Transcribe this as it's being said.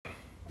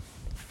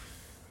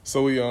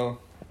So we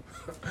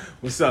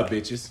What's up,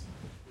 bitches?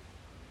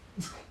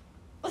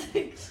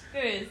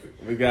 Chris.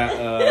 We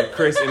got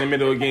Chris in the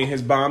middle of getting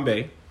his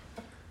Bombay.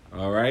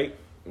 All right.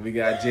 We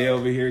got Jay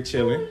over here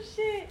chilling. Oh,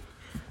 shit.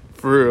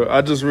 for real.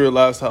 I just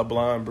realized how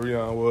blind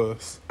Breon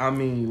was. I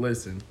mean,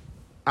 listen.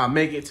 I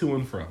make it to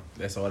and from.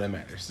 That's all that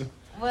matters.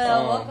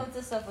 Well, welcome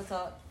to Supper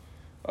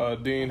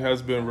Talk. Dean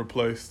has been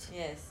replaced.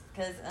 Yes,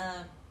 because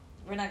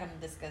we're not going to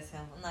discuss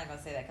him. I'm not going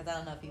to say that because I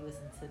don't know if he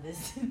listens to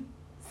this.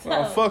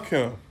 Oh, fuck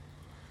him.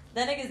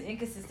 That nigga's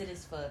inconsistent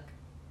as fuck.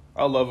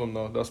 I love him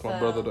though. That's my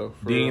brother though.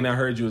 For Dean, real. I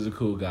heard you was a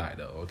cool guy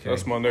though. Okay,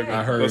 That's my nigga.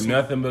 I heard That's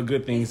nothing but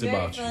good things He's very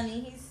about you. funny.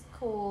 He's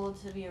cool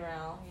to be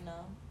around, you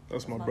know.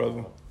 That's my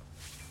brother. dog.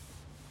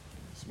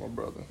 That's my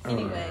brother.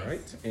 Anyways. All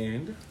right,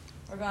 and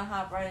We're going to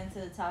hop right into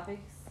the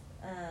topics.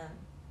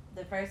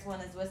 The first one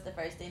is, what's the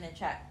first thing that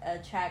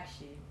attracts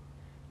you?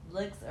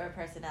 Looks or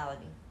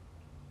personality?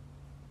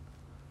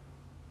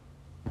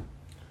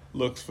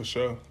 Looks for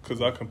sure,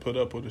 cause I can put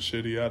up with a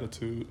shitty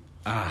attitude.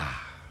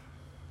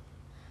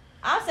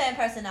 I'm saying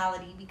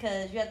personality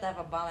because you have to have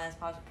a bomb-ass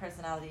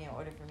personality in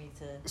order for me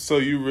to... So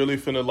you really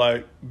finna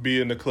like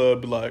be in the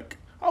club, be like,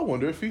 I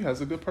wonder if he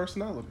has a good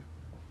personality.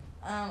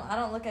 I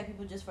don't look at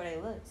people just for their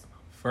looks.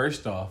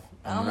 first off,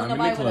 I don't I'm want not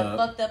nobody in the with a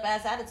club. fucked up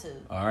ass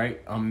attitude. All right,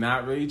 I'm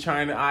not really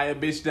trying to eye a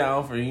bitch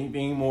down for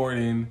anything more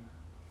than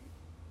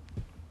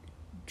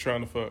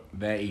Trying to fuck,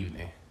 that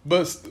evening.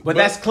 but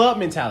that's club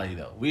mentality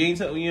though. We ain't,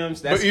 you know, what I'm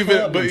saying? That's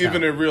club even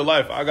mentality. in real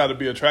life, I got to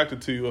be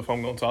attracted to you if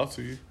I'm gonna talk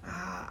to you.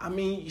 I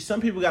mean,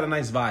 some people got a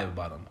nice vibe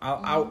about them.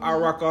 I'll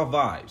rock off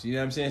vibes. You know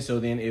what I'm saying? So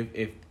then,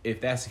 if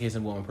that's the case,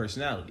 I'm going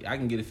personality. I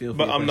can get a feel for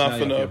But your I'm not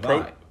personality finna off your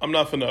approach. vibe. I'm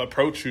not finna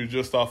approach you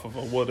just off of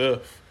a what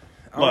if.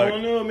 I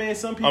don't know, man.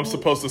 Some people I'm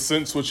supposed to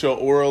sense what your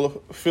aura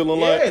feeling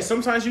Yeah, like.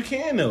 sometimes you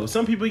can though.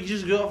 Some people you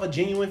just go off a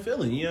genuine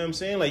feeling. You know what I'm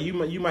saying? Like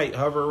you might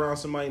hover around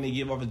somebody and they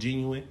give off a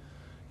genuine.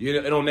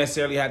 It don't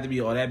necessarily have to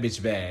be, oh, that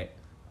bitch bad.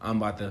 I'm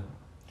about to.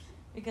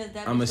 Because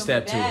that I'ma bitch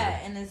step gonna to be her.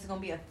 bad, and it's gonna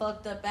be a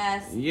fucked up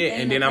ass. Yeah,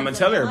 thing and then that I'ma comes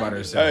tell up her behind about you.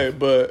 herself. Hey,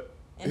 but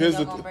And here's it's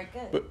the gonna break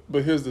up.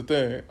 but here's the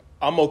thing.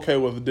 I'm okay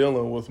with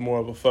dealing with more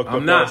of a fucked up.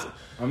 I'm not. ass-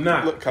 I'm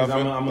not. Look, 'Cause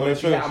I'm gonna let you.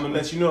 finish. I'm gonna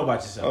let you know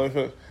about yourself. Let me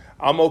finish.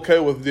 I'm okay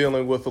with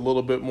dealing with a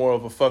little bit more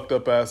of a fucked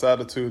up ass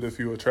attitude if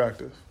you're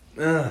attractive.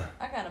 Ugh.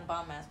 I got a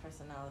bomb ass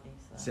personality.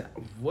 So.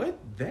 What?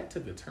 That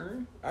took a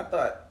turn? I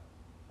thought.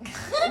 Okay.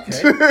 I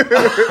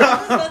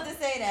was supposed to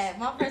say that.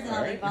 My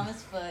personality Alright. bomb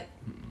as fuck,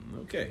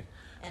 Okay.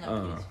 and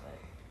I'm peach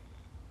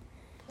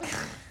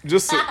fuck.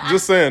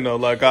 Just saying though,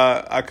 like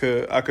I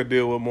could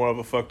deal with more of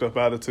a fucked up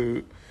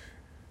attitude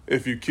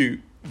if you cute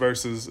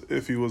versus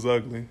if you was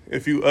ugly.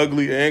 If you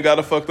ugly and got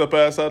a fucked up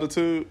ass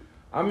attitude,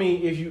 I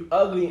mean, if you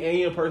ugly and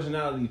your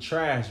personality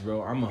trash,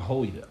 bro, I'm gonna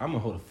hold you. I'm gonna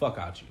hold the fuck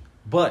out you.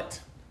 But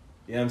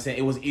you know what I'm saying?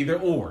 It was either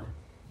or.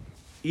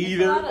 Either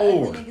There's a lot of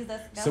or. ugly niggas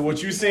that's So what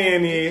got you some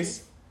saying big ass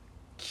is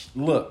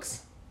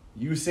looks.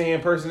 You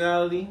saying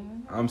personality?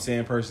 Mhm. I'm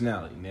saying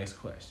personality. Next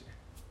question.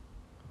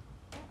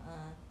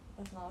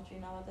 That's not what you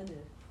know what to do.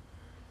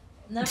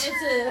 Number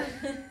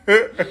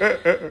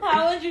 2.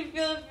 How would you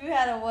feel if you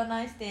had a one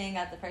night stand,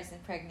 got the person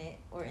pregnant,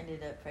 or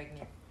ended up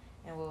pregnant,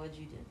 and what would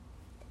you do?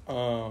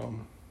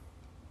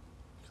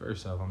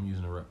 First off, I'm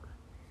using a rubber.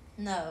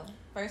 No.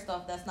 First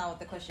off, that's not what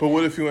the question but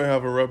what is. if you ain't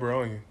have a rubber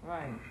on you?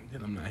 Right.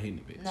 Then I'm not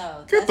hitting the bitch.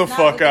 No. Get that's the not fuck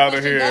what the outta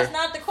question- here. That's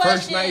not the question.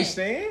 First night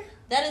stand?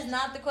 That is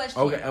not the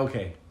question.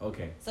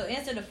 Okay. So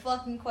answer the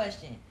fucking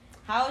question.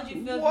 How would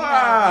you feel if you Wow.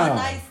 had a one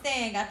night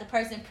stand, got the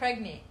person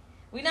pregnant?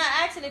 We're not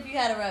asking if you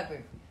had a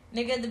rubber.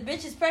 Nigga, the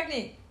bitch is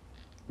pregnant.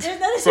 There's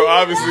nothing So to do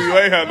obviously with you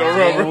that. ain't had no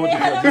Right, rubber. you ain't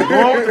had no Go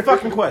on with rubber. the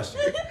fucking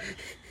question.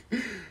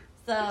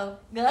 So,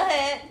 go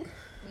ahead.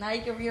 Now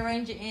you can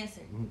rearrange your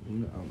answer.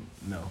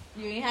 No.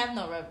 You ain't have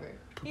no rubber.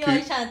 You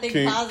always trying to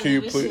think positive can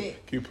you and please,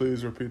 shit. Can you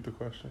please repeat the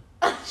question?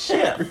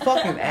 Shit,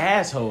 fucking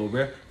asshole,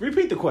 bro.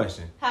 Repeat the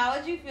question. How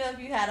would you feel if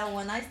you had a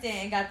one night stand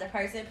and got the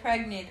person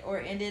pregnant or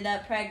ended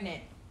up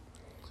pregnant?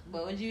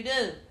 What would you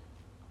do?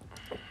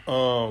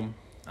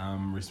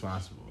 I'm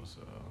responsible,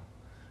 so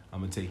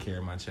I'm gonna take care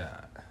of my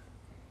child.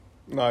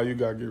 Nah, you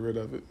gotta get rid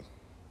of it.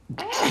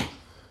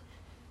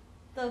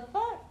 The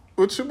fuck?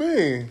 What you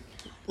mean?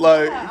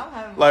 Like, I'm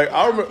having like my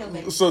I kid. I'll kill remember.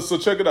 baby. So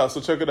check it out.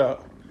 So check it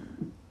out.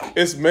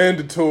 It's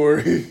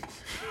mandatory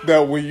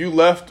that when you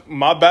left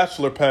my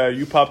bachelor pad,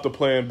 you popped a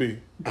Plan B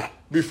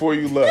before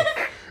you left.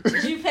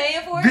 Did you pay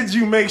it for it? Did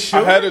you make sure?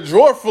 I had a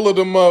drawer full of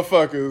them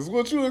motherfuckers.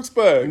 What you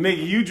expect?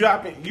 Nigga, you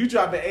dropping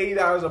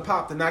 $80 a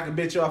pop to knock a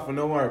bitch off with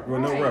no Right, You're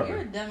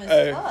rubber. dumb as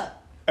Hey. fuck.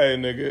 Hey,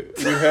 nigga,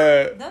 we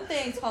had. Them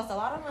things cost a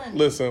lot of money.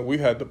 Listen, we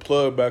had the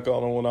plug back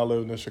on them when I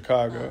lived in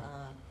Chicago.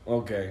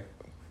 Okay,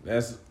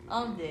 that's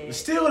I'm dead.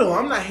 still though.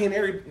 I'm not hitting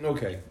every.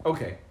 Okay.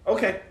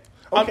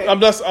 I'm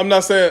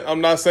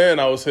not saying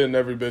I was hitting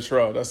every bitch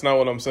raw. That's not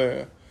what I'm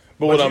saying.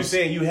 But But what I'm you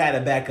saying you had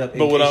a backup in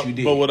But case you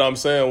did. what I'm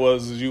saying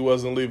was is you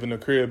wasn't leaving the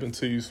crib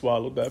until you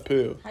swallowed that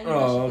pill. How you know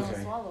she okay.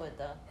 gonna swallow it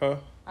though? Huh?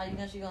 How you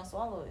know she gonna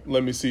swallow it?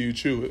 Let me see you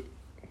chew it.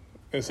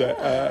 And say,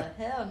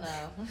 Hell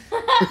no.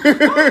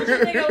 Why would you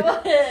think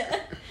I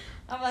would?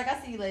 I'm like,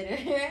 I'll see you later.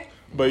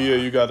 But yeah,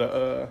 you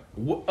gotta.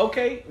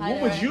 Okay,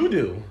 what would you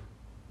do?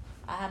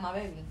 I have my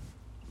baby.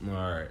 All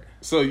right.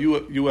 So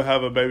you would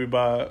have a baby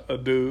by a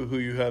dude who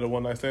you had a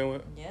one night stand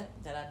with?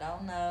 Yep, that I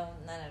don't know,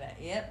 none of that.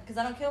 Yep, because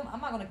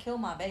I'm not gonna kill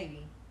my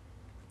baby.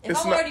 If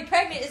It's I'm not- already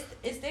pregnant,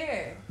 it's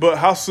there. But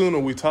how soon are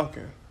we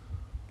talking?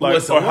 Like,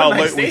 What's a or how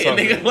one-night late we stand,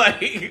 talking? nigga?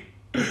 Like,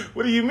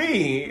 what do you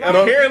mean?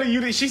 No. Apparently, you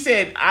did. She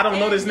said, "I don't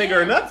know this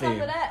nigga or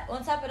nothing."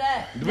 On top of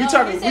that, We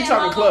talking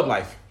club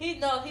life. He's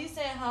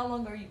saying how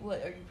long are you?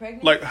 What are you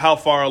pregnant? Like, how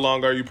far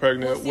along are you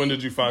pregnant? Well, when see,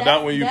 did you find that-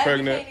 out when you that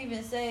pregnant? You can't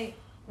even say.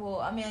 Well,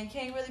 I mean, you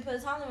can't really put a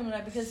time limit on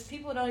that because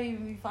people don't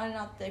even be finding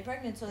out that they're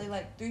pregnant until they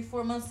like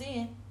 3-4 months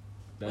in.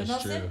 That's no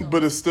true. symptoms.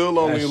 But it's still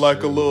only That's like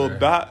true, a little man.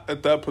 dot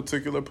at that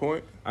particular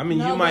point. I mean,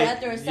 No, you but might,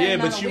 after a certain yeah,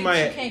 amount but of you weeks,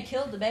 might, you can't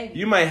kill the baby.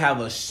 you might have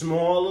a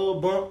small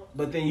little bump,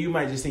 but then you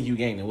might just think you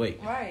gained the weight.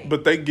 Right.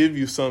 But they give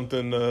you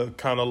something to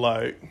kind of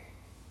like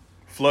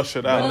flush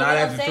it But out. Well, not what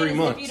I'm after saying 3 is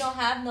months. If you don't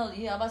have no,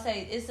 I'm about to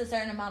say it's a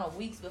certain amount of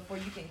weeks before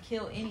you can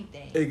kill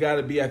anything. It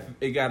gotta be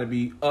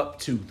up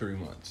to 3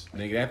 months.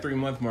 Nigga, that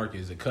 3-month mark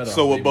is a cutoff.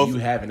 So what baby. both-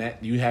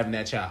 you having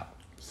that child.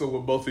 So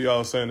what both of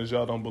y'all saying is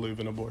y'all don't believe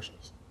in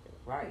abortions.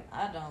 Right.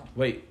 I don't.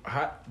 Wait,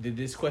 how did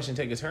this question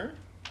take a turn?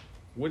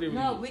 What did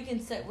No, we can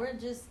say we're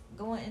just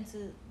going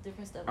into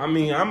different stuff. I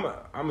mean, I'm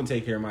gonna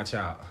take care of my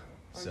child.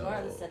 So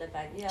Regardless of the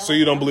fact, yeah. So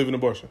you don't believe in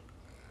abortion?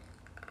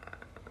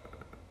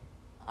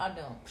 I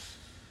don't.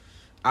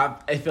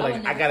 I feel I like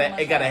would I never gotta kill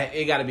it gotta myself.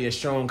 it gotta be a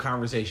strong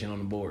conversation on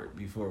the board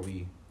before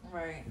we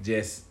Right.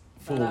 just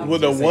But fully I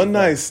With a just say one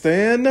night fuck.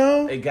 stand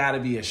though? It gotta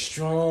be a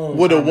strong.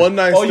 With a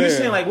one-night Oh, you stand.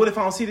 saying like, what if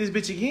I don't see this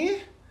bitch again?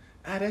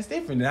 That's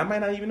different. Then I might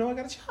not even know I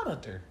got a child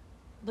out there.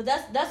 But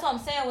that's what I'm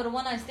saying. With a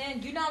one night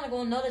stand, you're not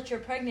gonna know that you're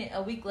pregnant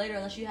a week later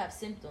unless you have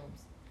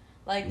symptoms.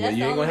 Like that's Well, you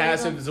the ain't only gonna have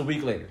way symptoms a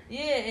week later.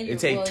 Yeah, and It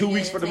take 2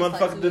 weeks for the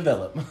motherfucker to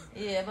develop.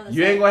 Yeah, but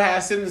You ain't gonna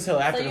have symptoms until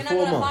So after you're the not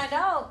 4 gonna months. find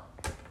out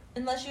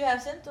unless you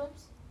have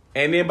symptoms.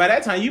 And then by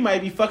that time, you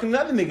might be fucking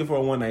another nigga for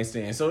a one night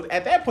stand. So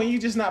at that point, you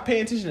just not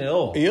paying attention at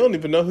all. And you don't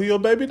even know who your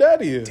baby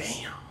daddy is.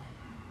 Damn.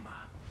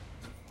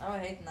 I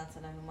would hate not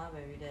to know who my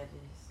baby dad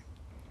is.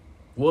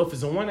 Well, if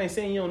it's a one night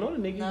stand, you don't know the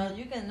nigga. No,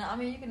 you can. I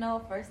mean, you can know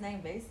a first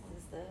name basis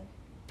and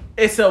stuff.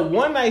 It's a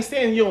one night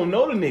stand. You don't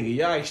know the nigga.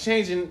 Y'all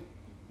exchanging.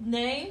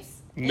 Names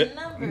Ne- and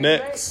numbers.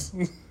 next.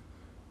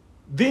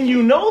 Then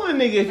you know the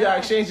nigga if y'all No.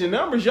 exchanging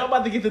numbers. Y'all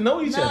about to get to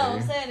know each Right? No, other.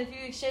 I'm saying if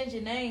you exchange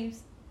your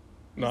names.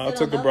 No, you I still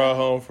took a don't bride know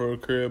home for a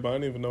crib. I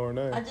didn't even know her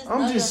name. I just know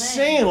I'm your just name.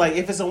 saying, like,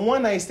 if it's a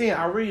one night stand,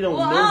 I really don't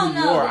Well, know I who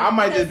don't you are. know, I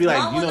might just be because like,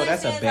 my you know, one-night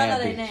that's a stands, I know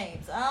bad their bitch.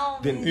 names. I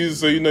don't. Then-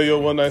 So you know your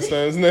one night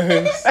stands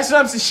names. That's what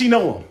I'm saying. She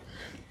know him.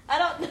 I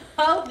don't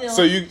know them.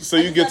 So you I just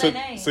get know to their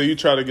names. so you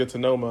try to get to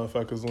know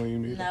motherfuckers when you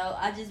meet. them. No,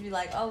 I just be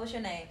like, oh, what's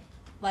your name?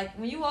 Like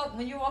when you're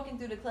walking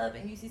through the club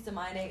and you see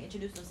somebody they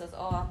introduce themselves,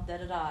 oh I'm da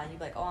da da, and you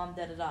be like, oh I'm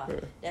da da da. Yeah.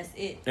 That's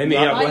it. And then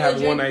Nah, y'all While go have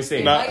you're a one night drinking-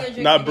 stand. while Not you're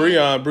drinking not beer.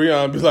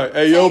 Breon be like,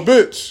 hey yo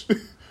bitch.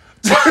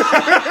 Well,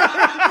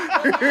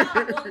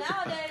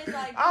 nowadays,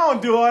 like I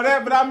don't do all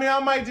that, but I mean, I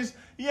might just,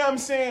 you know what I'm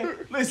saying?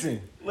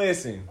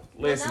 Listen.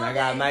 I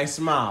got a nice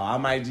smile. I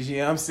might just, you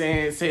know what I'm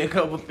saying, say a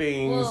couple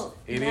things. Well,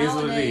 It is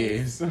what it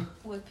nowadays- is.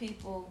 with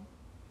people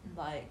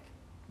like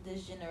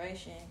this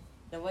generation,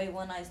 the way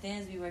one night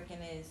stands be working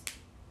is,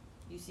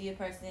 you see a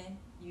person,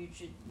 you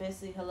should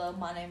basically, hello,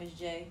 my name is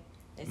Jay.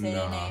 They say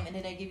their Nah. name and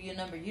then they give you a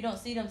number. You don't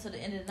see them till the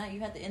end of the night. You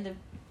have to end up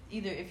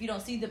either if you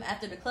don't see them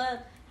after the club.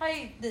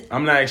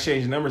 I'm not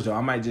exchanging numbers though. I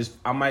might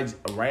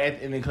right at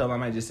the end of the club, I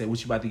might just say, what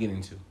you about to get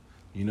into?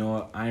 You know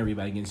what? I ain't really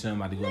about to get into.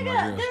 I'm about to go to my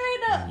Nigga, girls. there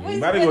ain't no. You Wait,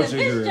 about to go when to a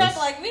your bitch girls. drunk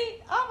like me,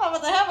 I'm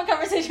about to have a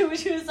conversation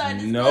with you inside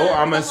this No, club. I'm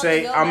gonna about to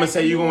say go I'm gonna back say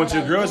and you do going with what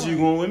your I girls, was or you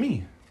doing. going with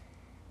me.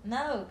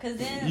 No, because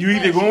then You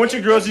either going with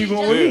your girls, or you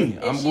going with me.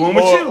 If I'm she- going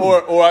with you.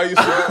 Or I used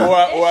to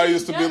or I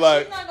used to be She's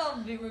like not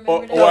gonna be remembered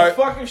or, as- or, I, The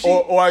fuck if she-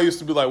 or I used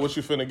to be like, what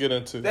you finna get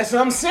into? That's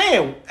what I'm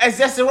saying.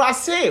 That's what I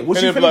said. What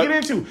And you if finna like, get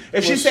into?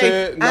 If she well, say,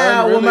 shit,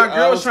 nothing well, my really, I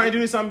girl's was- trying to do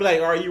this, I'm be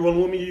like, all right, you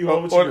rolling with me, or you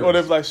rolling with your Or girls?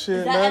 they're like, shit,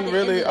 Is that at nothing the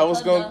end really. of the I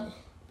was club, gonna. though?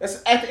 That's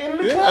at the end of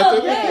the Yeah, club. at the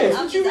end. Yes,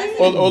 I'm what you just mean?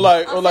 asking. Or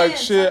like I'm saying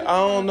shit, some I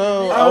don't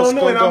know. I was don't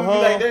know, gonna and go I'm gonna be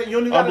home. like that. You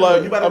don't even I'm gotta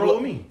like, you better I'm roll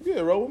like, with me. Yeah,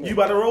 roll with me. You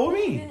about to roll with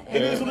me. Yeah.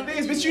 It is what it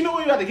is, bitch. You know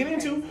what you about to get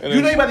into. You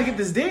then know you about to get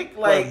this dick.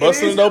 Like, Like,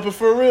 busting it is, it open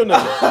for a real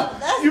nigga.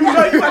 That's you not-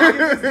 know you about to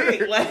get this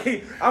dick.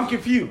 Like, I'm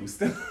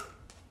confused.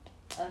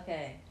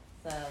 Okay,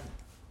 so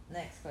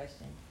next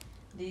question: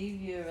 do you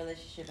view a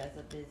relationship as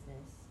a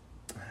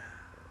business?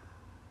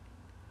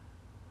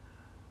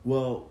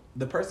 Well,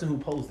 the person who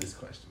posed this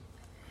question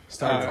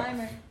started off.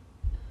 Timer.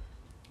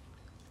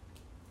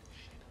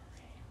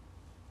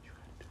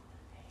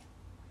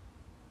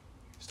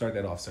 Start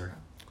that off, sir.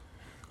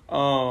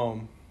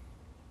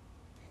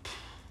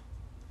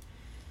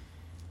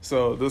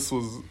 So this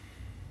was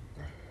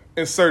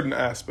in certain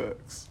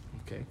aspects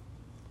Okay.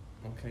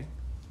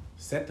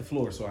 Set the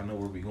floor so I know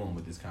where we're going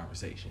with this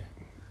conversation.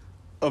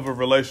 of a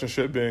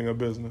relationship being a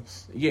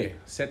business. Yeah,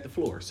 set the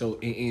floor. So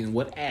in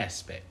what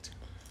aspect?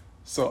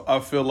 So I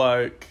feel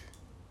like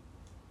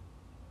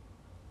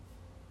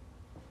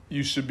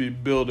you should be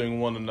building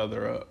one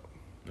another up.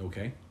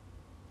 Okay.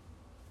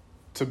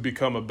 to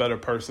become a better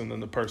person than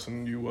the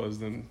person you was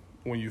than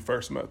when you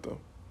first met them.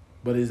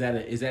 But is that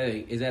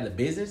a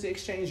business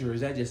exchange, or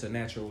is that just a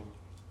natural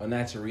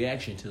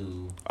reaction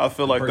to? I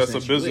feel the like that's person a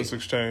that you business with?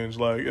 exchange.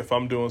 Like, if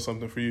I'm doing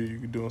something for you, you're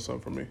doing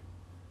something for me.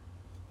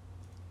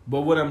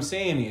 But what I'm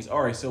saying is,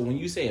 all right. So when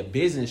you say a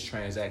business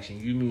transaction,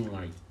 you mean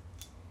like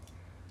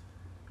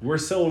we're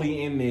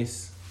solely in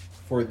this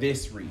for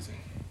this reason,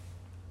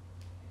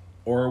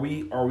 or are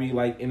we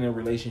like in a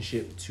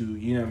relationship to,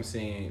 you know what I'm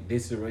saying?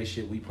 This is a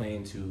relationship we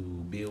plan to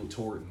build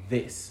toward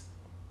this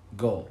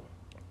goal.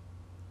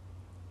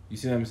 You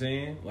see what I'm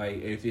saying?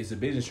 Like, if it's a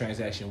business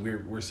transaction,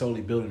 we're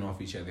solely building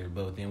off each other.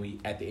 But then we,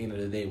 at the end of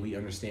the day, we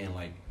understand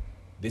like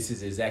this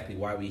is exactly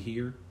why we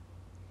here.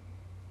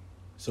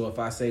 So if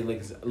I say,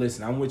 like,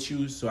 listen, I'm with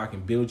you so I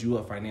can build you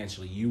up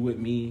financially. You with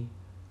me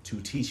to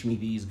teach me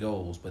these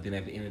goals. But then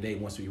at the end of the day,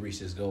 once we reach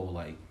this goal,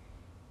 like,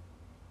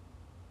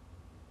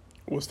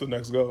 What's the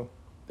next goal?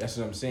 that's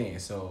what I'm saying.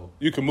 So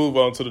You can move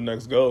on to the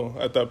next goal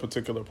at that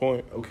particular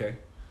point. okay.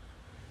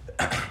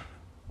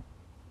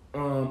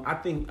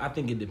 I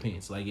think it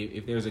depends. Like,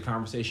 if there's a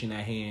conversation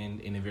at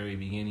hand in the very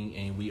beginning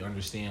and we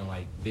understand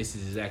like this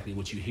is exactly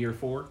what you're here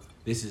for,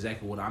 this is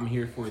exactly what I'm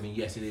here for, then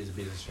yes, it is a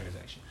business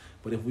transaction.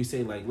 But if we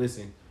say like,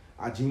 listen,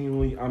 I'm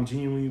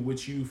genuinely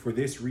with you for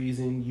this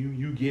reason.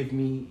 You give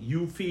me,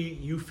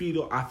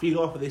 I feed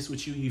off of this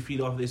with you. You feed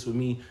off of this with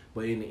me.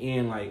 But in the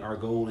end, like, our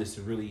goal is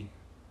to really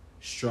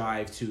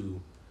strive to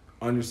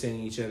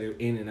understanding each other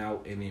in and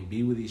out, and then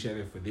be with each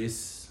other for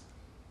this.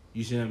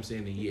 You see what I'm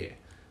saying? Then yeah.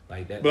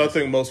 Like that. But I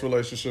think most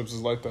relationships is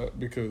like that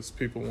because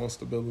people want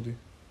stability.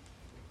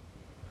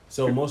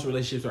 So most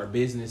relationships are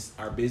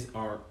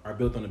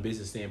built on a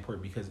business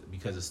standpoint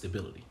because of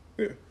stability.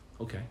 Yeah.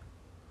 Okay.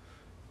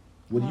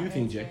 What do you Not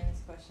think, Jay? answering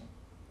this question,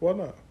 Why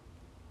not?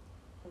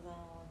 'cause I don't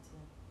want to.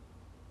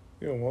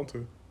 You don't want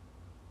to.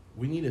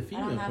 We need a I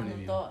female don't have point no of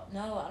view. thought.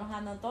 No, I don't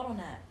have no thought on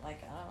that.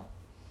 Like,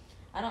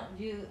 I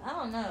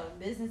don't know.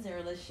 Business and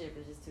relationship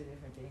is just two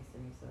different things to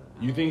me. So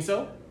I You don't think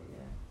so? know.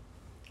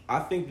 Yeah. I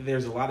think that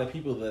there's a lot of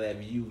people that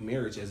view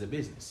marriage as a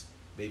business.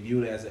 They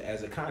view it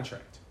as a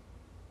contract,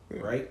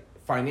 Yeah. right?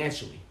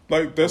 Financially.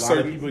 Like, there's A lot of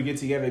certain people get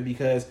together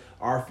because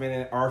our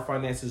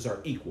finances are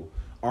equal.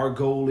 Our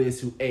goal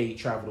is to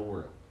travel the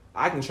world.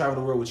 I can travel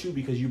the world with you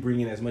because you bring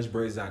in as much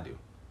bread as I do,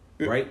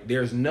 Yeah. right?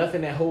 There's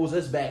nothing that holds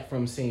us back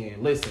from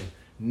saying, listen,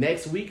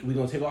 next week we're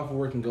gonna take off of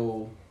work and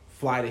go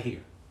fly to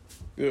here.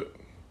 Yeah.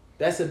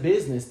 That's a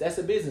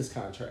business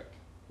contract,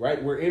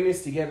 right? We're in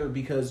this together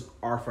because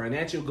our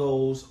financial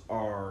goals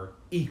are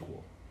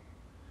equal.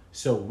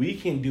 So we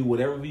can do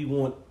whatever we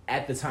want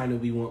at the time that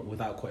we want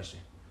without question.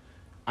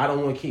 I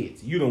don't want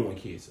kids. You don't want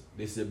kids.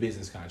 This is a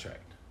business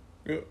contract.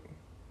 Yeah.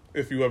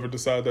 If you ever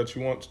decide that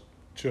you want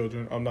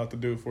children, I'm not the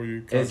dude for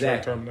you. Contract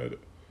Exactly. terminated.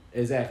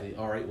 Exactly.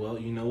 All right. Well,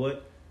 you know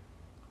what?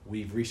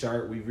 We've reached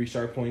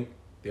our point.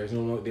 There's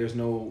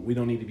no we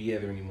don't need to be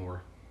together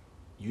anymore.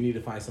 You need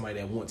to find somebody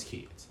that wants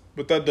kids.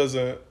 But that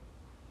doesn't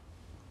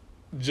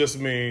just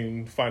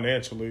mean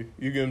financially.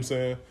 You get what I'm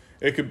saying?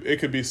 It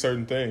could be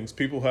certain things.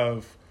 People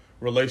have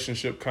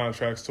relationship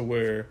contracts to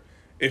where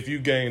if you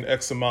gain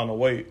X amount of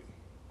weight,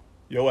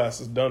 your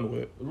ass is done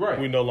with. Right.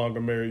 We no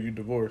longer marry, you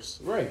divorce.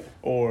 Right.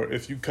 Or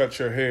if you cut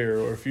your hair,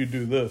 or if you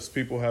do this,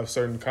 people have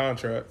certain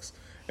contracts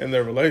in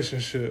their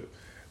relationship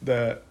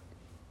that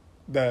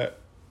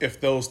if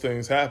those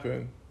things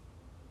happen,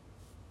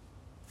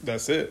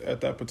 that's it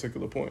at that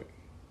particular point.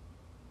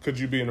 Could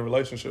you be in a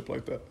relationship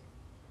like that?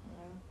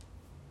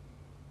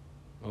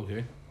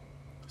 Okay.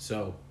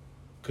 So,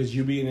 could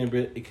you be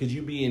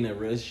in a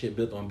relationship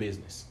built on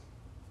business?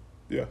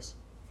 Yes.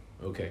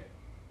 Okay.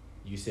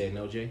 You said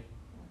no, Jay?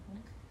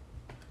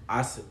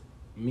 Mm-hmm.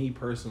 Me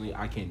personally,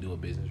 I can't do a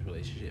business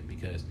relationship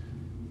because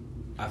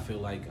I feel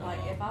like If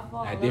I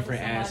fall in at love with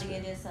different somebody aspects.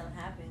 and then something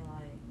happen,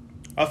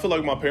 like, I feel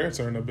like my parents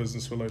are in a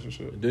business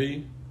relationship. Do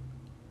you?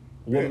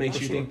 What Yeah, makes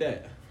for you sure. think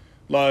that?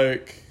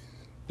 Like,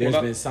 There's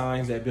when I- been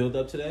signs that build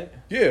up to that?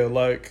 yeah,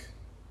 like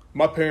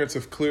my parents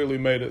have clearly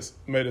made us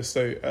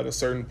say at a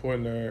certain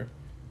point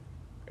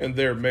in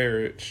their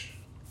marriage,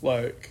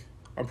 like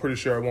I'm pretty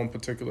sure at one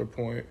particular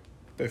point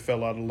they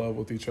fell out of love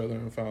with each other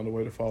and found a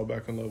way to fall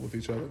back in love with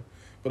each other.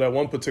 But at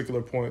one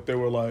particular point they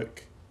were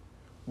like,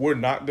 we're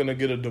not gonna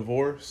get a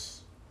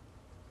divorce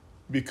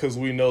because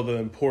we know the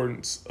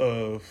importance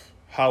of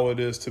how it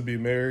is to be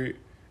married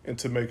and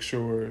to make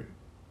sure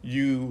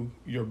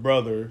your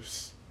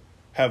brothers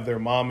have their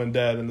mom and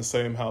dad in the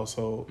same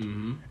household,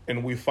 Mm-hmm.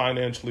 and we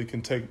financially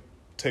can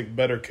take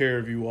better care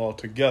of you all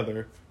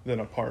together than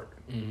apart.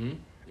 Mm-hmm.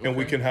 And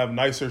we can have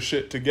nicer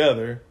shit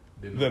together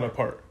than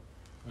apart.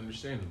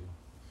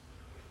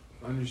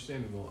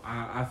 Understandable.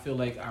 I feel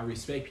like I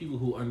respect people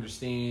who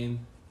understand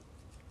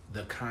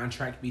the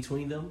contract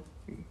between them,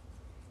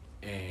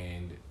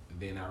 and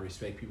then I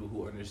respect people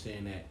who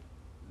understand that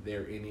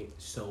they're in it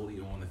solely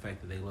on the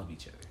fact that they love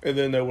each other. And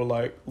then they were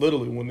like,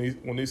 literally,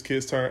 when these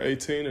kids turn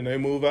 18 and they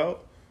move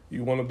out,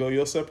 you want to go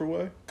your separate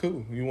way?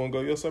 Cool. You want to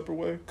go your separate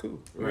way? Cool.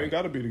 We Right. ain't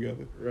got to be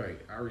together. Right.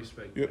 I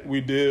respect Yeah, that. we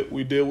did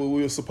what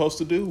we were supposed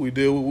to do. We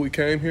did what we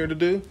came here to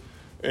do.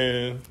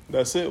 And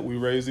that's it. We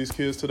raised these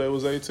kids till they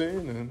was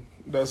 18, and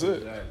that's it.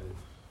 Exactly.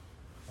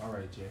 All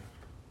right, Jay.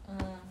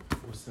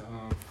 What's the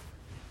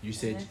You The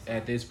said next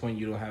at this point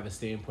you don't have a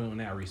standpoint on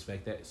that. I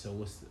respect that.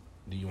 So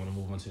do you want to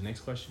move on to the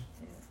next question?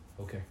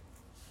 Yeah. Okay.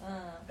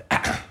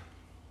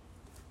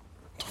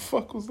 The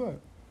fuck was that?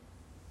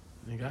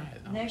 Nigga, I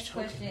was Next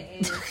choking. question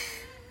is,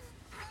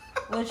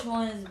 which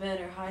one is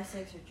better, high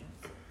sex or drunk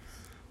sex?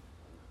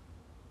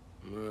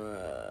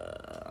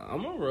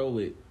 I'm gonna roll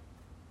with.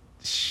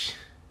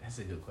 That's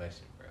a good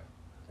question, bro.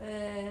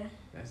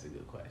 That's a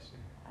good question.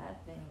 I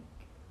think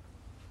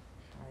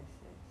high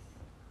sex.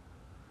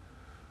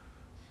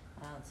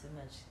 I don't too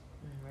much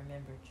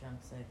remember drunk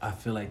sex. I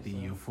feel like the So,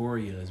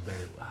 euphoria is better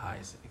with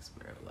high sex,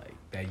 bro. Like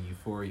that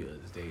euphoria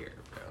is there,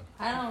 bro.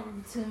 I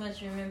don't too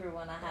much remember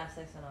when I have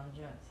sex when I'm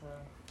drunk, so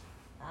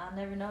I'll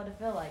never know what it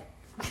feel like.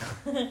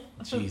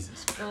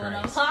 Jesus But when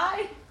I'm Christ.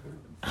 high,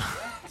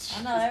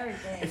 I know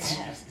everything.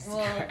 Jesus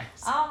Well,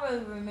 Christ. I don't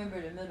really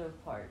remember the middle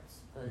parts,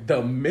 but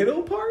The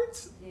middle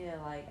parts? yeah,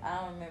 like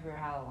I don't remember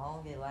how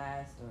long it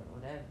lasts or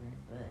whatever,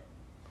 but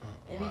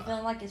it be Wow.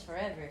 feeling like it's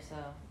forever. So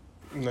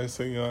Next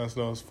thing your ass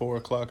know, it's 4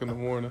 o'clock in the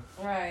morning.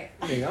 right.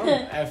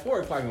 Nigga, at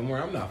 4 o'clock in the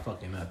morning, I'm not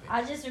fucking nothing.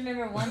 I just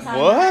remember one time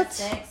What? I had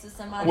sex with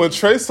somebody. When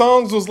Trey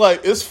Songz was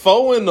like, "It's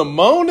 4 in the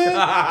morning,"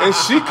 and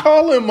she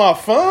calling my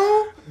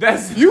phone,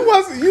 That's you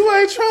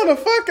ain't trying to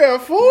fuck at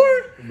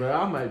 4. Bro,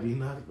 I might be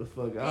knocked the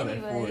fuck out at 4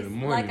 in the Anyways,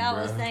 morning, like I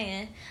bro. was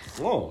saying,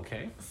 Whoa,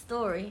 okay.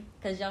 story,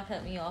 because y'all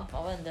cut me off. I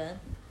wasn't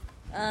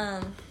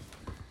done.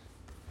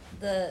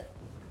 The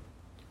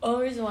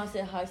only reason why I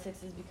said high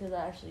sex is because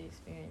I actually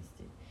experienced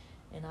it.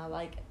 And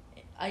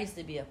I used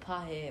to be a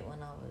pothead when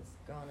I was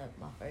growing up.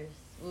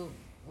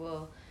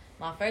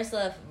 My first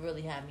love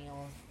really had me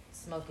on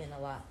smoking a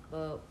lot.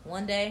 But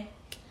one day,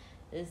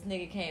 this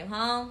nigga came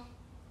home,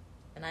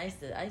 and I used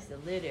to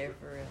live there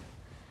for real.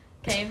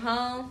 Came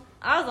home,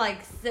 I was like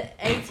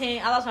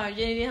 18. I lost my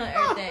virginity and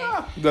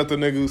everything. That the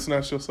nigga who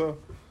snatched yourself?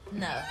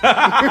 No. No,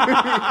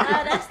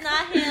 that's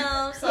not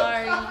him.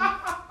 Sorry.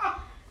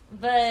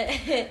 But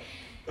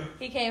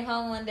he came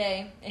home one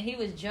day, and he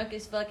was drunk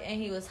as fuck,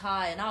 and he was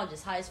high, and I was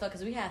just high as fuck,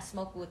 because we had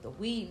smoked with the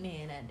weed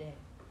man that day.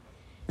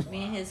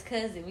 Me and his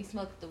cousin, we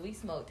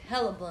smoked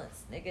hella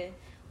blunts, nigga.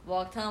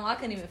 Walked home, I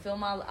couldn't even feel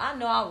I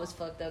know I was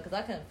fucked up, because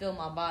I couldn't feel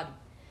my body.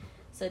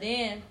 So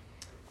then,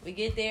 we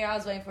get there, I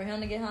was waiting for him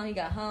to get home, he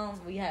got home,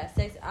 we had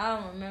sex. I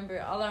don't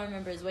remember, all I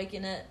remember is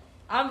waking up.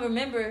 I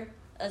remember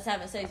us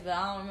having sex, but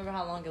I don't remember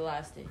how long it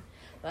lasted.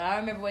 But I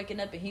remember waking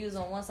up, and he was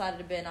on one side of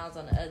the bed, and I was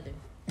on the other.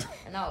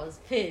 And I was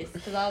pissed,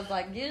 because I was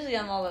like, usually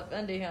I'm all up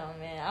under him,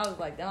 man. I was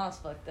like, damn, I was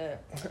fucked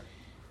up.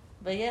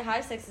 But yeah,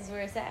 high sex is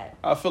where it's at.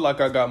 I feel like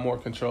I got more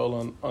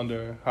control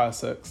under high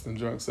sex than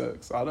drunk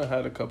sex. I done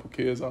had a couple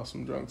kids off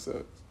some drunk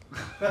sex.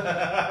 You know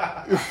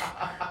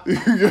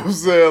what I'm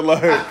saying?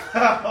 Like,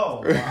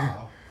 Oh,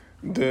 wow.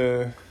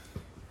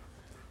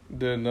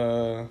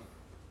 then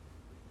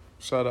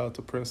shout out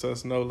to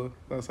Princess Nola.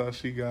 That's how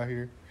she got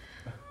here.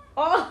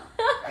 Oh.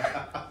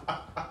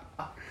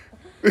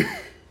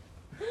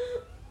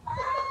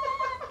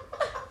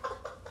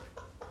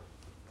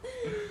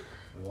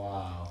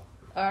 Wow.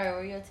 All right,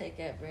 where you gonna take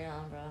that,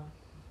 Breon, bro?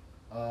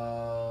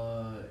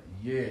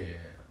 Yeah.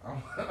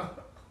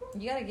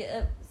 You gotta get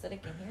up so they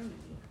can hear you.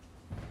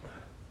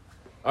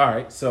 All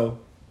right, so,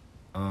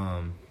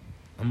 I'm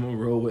gonna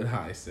roll with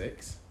high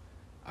sex.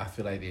 I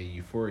feel like the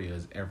euphoria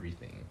is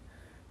everything.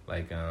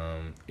 Like,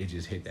 it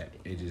just hit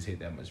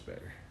that much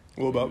better.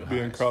 What about High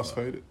being as fuck.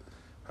 crossfaded?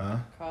 Huh?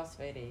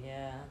 Crossfaded,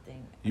 yeah, I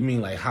think. You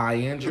mean like high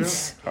and drunk?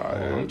 High Oh,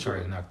 and I'm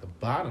trying to drunk. knock the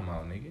bottom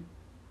out, nigga.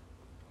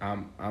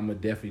 I'm gonna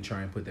definitely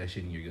try and put that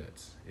shit in your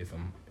guts if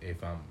I'm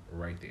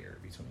right there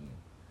between.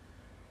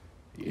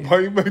 Yeah. Why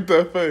you make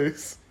that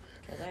face?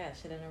 Because I got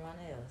shit under my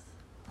nails.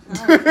 I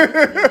don't know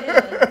what it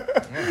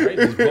is. All right,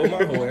 just blow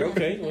my horn.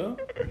 Okay, well,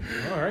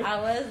 all right. I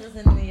was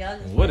listening to y'all.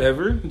 Just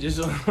Whatever. Just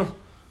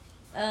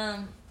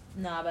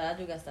Nah, but I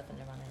do got stuff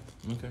under my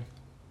nails. okay.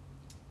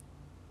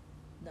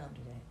 Don't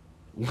do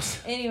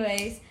that.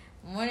 Anyways,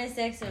 morning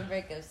sex or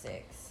breakup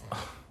sex?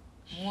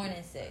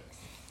 Morning sex.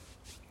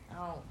 I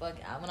don't fuck.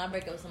 When I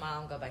break up with somebody, I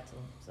don't go back to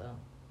them.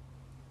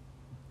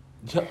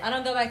 So I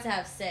don't go back to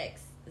have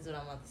sex. Is what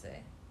I'm about to say.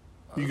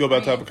 You go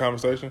back to have a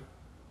conversation?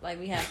 Like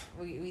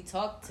we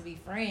talk to be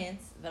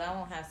friends, but I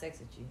won't have sex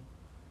with you.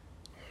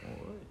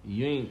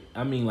 You ain't.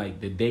 I mean, like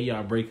the day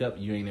y'all break up,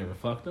 you ain't ever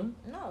fucked them.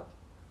 No.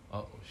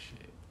 Oh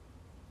shit.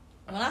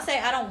 When I say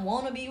I don't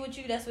want to be with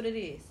you, that's what it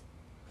is.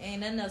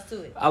 Ain't nothing else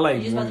to it. I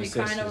like You're supposed to be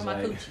morning crying sex over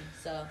my is like-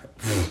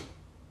 coochie.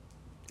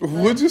 So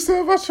What'd you say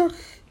about your...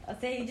 I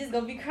say you just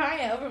gonna be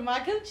crying over my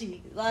coochie.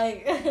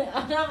 Like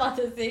I'm not about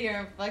to sit here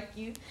and fuck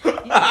you.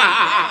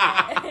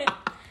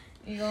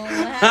 You gonna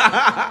wanna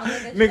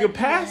have Nigga,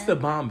 pass the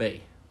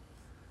Bombay.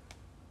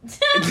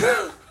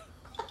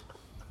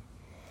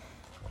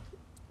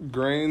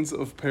 Grains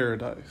of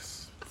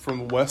Paradise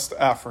from West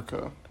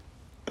Africa.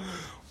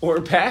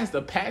 Or pass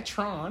the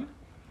Patron.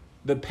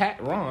 The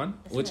Patron,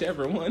 That's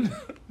whichever one.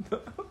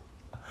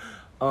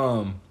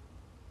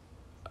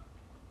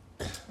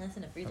 That's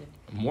in the freezer.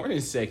 Morning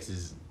sex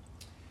is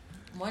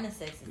Morning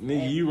sex is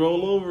Nigga, you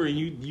roll over and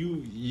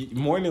you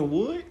morning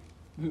wood.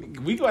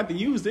 We got to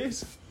use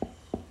this.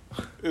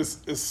 That's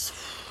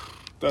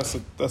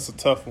a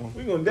tough one.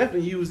 We gonna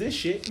definitely use this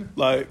shit.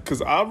 Like,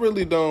 cause I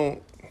really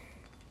don't.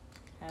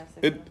 have sex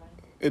It in the morning.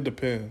 it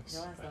depends.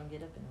 Your ass don't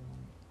get up in the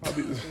morning. I'll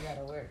be, You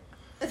gotta work.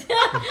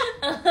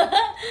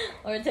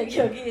 Or take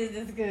your kids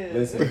to school.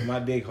 Listen, my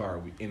dick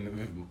hard.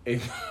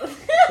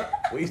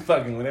 We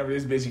fucking whenever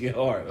this bitch get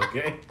hard,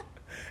 okay?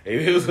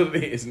 It is what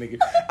it is, nigga.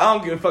 I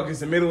don't give a fuck. It's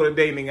the middle of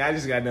the day, nigga. I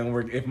just got done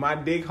work. If my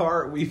dick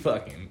hard, we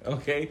fucking,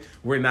 okay?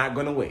 We're not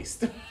gonna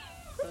waste. So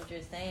what you're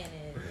saying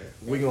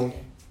is We gonna.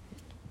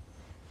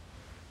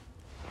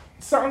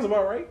 Sounds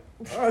about right.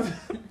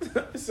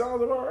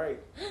 Sounds about right.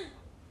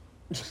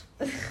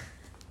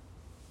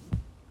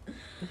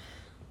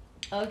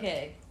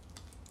 Okay.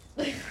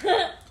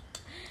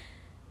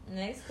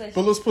 Next question.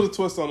 but let's put a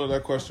twist onto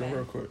that question Okay.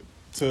 real quick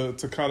to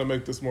kind of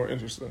make this more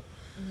interesting.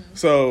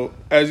 So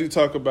as you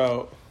talk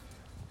about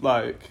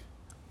like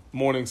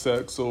morning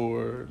sex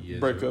or Yes,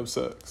 breakup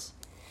sex,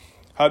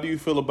 how do you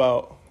feel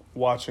about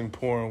watching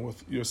porn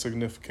with your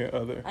significant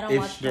other I don't if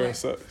watch during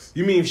porn. sex?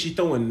 You mean if she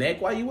throwing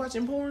neck while you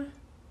watching porn?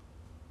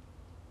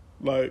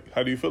 Like,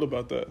 how do you feel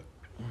about that?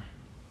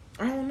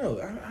 I don't know.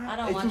 I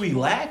don't if watch you be porn.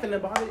 laughing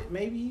about it,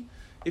 maybe.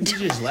 If you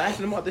just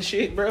laughing about the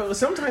shit, bro.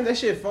 Sometimes that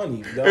shit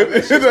funny, though.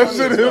 That shit as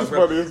is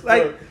bro. funny as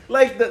Like, fuck.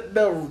 like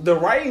the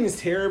writing is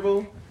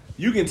terrible.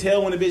 You can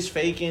tell when a bitch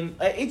faking.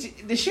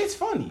 Like, the shit's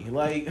funny.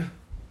 Like,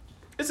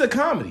 it's a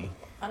comedy.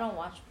 I don't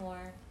watch porn.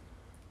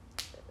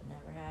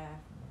 Never have.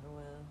 Never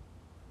will.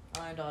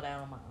 I learned all that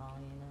on my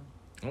own,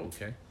 you know.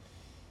 Okay.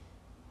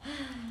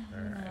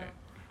 All right.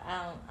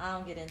 I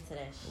don't get into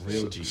that shit.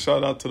 Real G.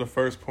 Shout out to the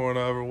first porn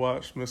I ever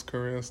watched, Miss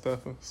Corinne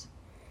Stephens.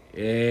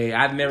 Hey,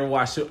 I never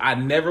watched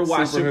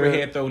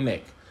Superhead throw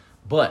neck,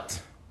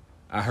 but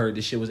I heard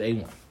this shit was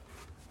A1.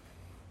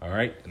 All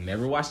right,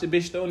 never watched the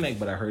bitch throw neck,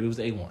 but I heard it was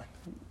A1.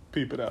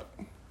 Peep it out.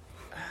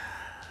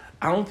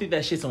 I don't think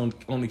that shit's on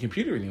the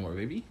computer anymore,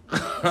 baby.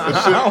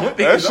 I don't think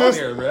That's it's just,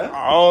 on there, bro.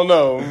 I don't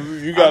know.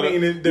 You got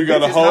mean, the you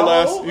got a bitch is whole how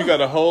ass old? you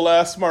got a whole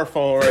ass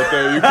smartphone right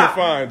there. You can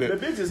find The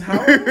it. bitch is how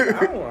old?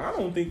 I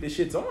don't think this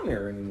shit's on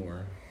there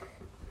anymore.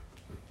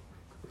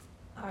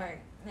 All right.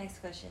 Next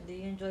question. Do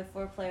you enjoy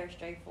foreplay or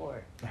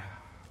straightforward?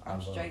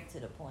 I'm straight to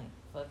the point.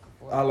 Fuck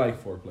foreplay. I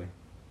like foreplay.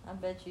 I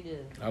bet you do.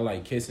 I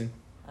like kissing.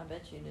 I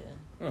bet you do.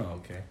 Oh,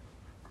 okay.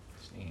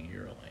 Stay in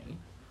your lane.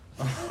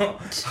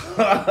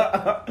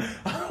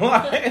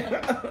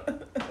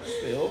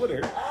 Stay over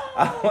there.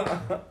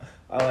 I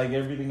like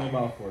everything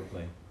about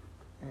foreplay.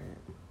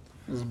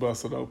 Just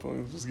bust it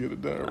open. Just get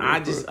it done.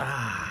 real quick.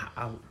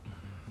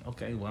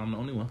 Okay, well, I'm the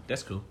only one.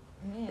 That's cool.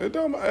 Yeah. It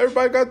don't.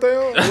 Everybody got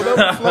their own.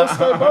 Whatever floats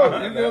their boat. You know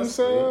what I'm That's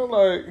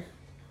saying?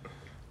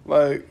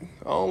 Like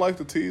I don't like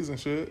the tease and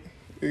shit.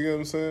 You know what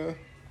I'm saying?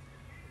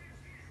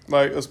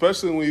 Like,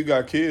 especially when you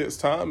got kids,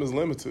 time is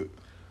limited.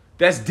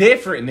 That's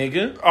different,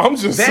 nigga. I'm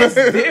just That's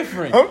saying.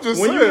 different. I'm just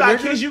when saying. you got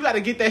nigga. kids, you got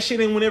to get that shit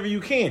in whenever you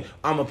can.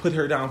 I'm gonna put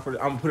her down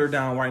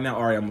right now.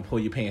 All right, I'm gonna pull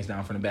your pants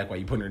down from the back while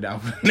you putting her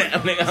down from the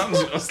nap. Nigga, I'm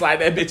just gonna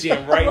slide that bitch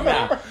in right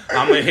now.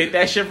 I'm gonna hit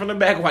that shit from the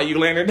back while you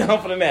laying her down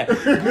from the nap.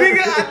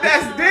 Nigga,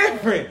 that's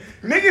different.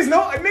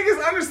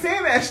 Niggas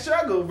understand that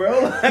struggle,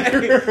 bro. Like, all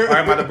right,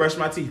 I'm about to brush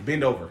my teeth.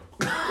 Bend over.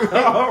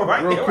 All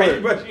right, Real right, quick.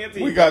 you brushing your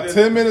teeth. We got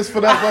 10 minutes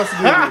for that bus.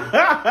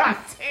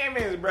 10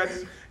 minutes, bro.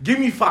 Just give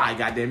me 5,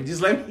 goddamn it.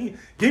 Just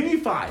give me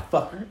 5,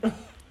 fucker. No.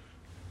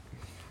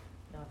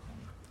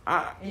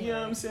 You know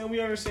what I'm saying? We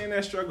understand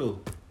that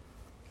struggle.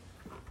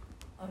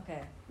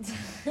 Okay.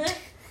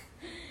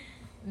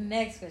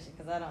 Next question,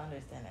 because I don't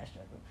understand that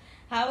struggle.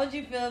 How would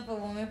you feel if a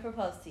woman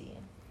proposed to you?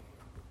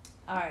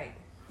 All right,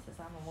 since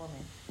I'm a woman.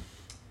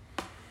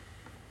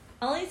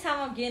 Only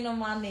time I'm getting on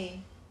my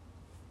knee.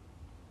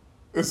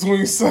 It's when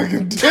you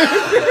sucking dick.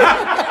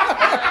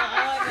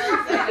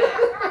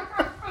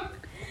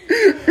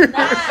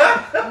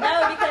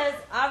 No, because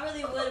I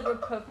really would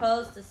have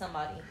proposed to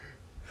somebody.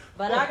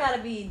 But I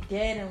gotta be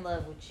dead in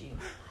love with you.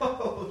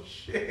 Oh,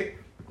 shit.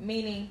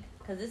 Meaning,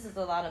 because this is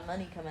a lot of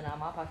money coming out of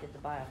my pocket to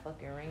buy a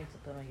fucking ring to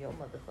put on your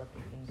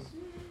motherfucking finger.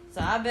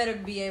 So I better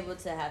be able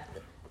to have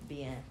to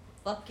be in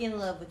fucking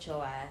love with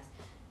your ass.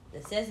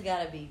 The sex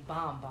gotta be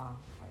bomb.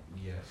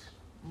 Yes.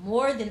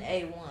 More than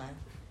A1.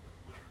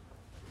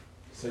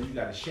 So you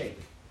gotta shake.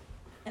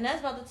 And that's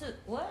about the two.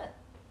 What?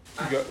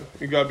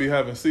 You got to be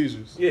having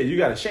seizures. Yeah, you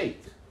gotta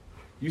shake.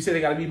 You said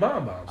they gotta be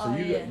bomb. So Oh,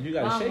 yeah. you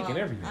gotta Bomb shake bomb. and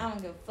everything. I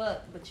don't give a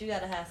fuck, but you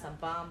gotta have some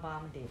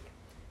bomb dick.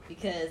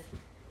 Because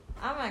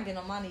I'm not getting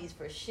on my knees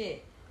for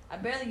shit. I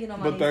barely get on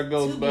my But knees that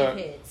goes to back-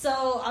 get head.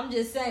 So I'm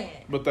just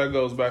saying. But that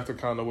goes back to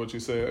kind of what you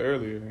said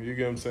earlier. You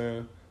get what I'm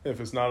saying? If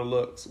it's not a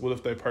looks, what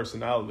if their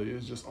personality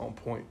is just on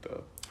point,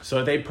 though? So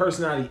if they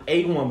personality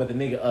A1, but the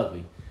nigga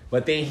ugly.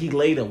 But then he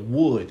laid a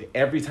wood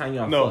every time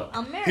y'all No. fuck.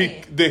 I'm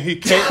married. Then he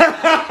can't.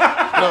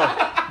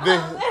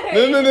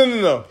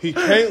 No. He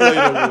can't lay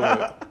the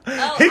wood.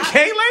 Oh, He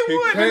can't lay He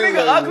wood? The can't nigga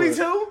lay ugly wood.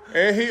 too?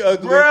 And he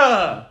ugly.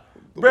 Bruh,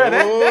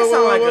 that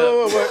sound like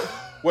a...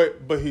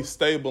 Wait, but he's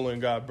stable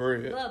and got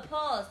bread. But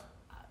pause.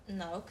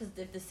 No, because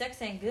if the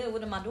sex ain't good,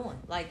 what am I doing?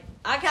 Like,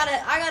 I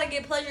gotta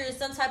get pleasure in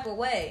some type of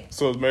way.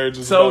 So marriage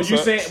is So about you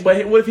sex? saying,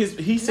 but what if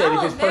he said No,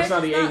 if his marriage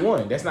personality is not-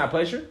 A1, that's not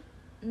pleasure?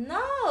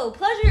 No,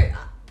 pleasure,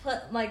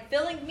 like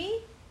feeling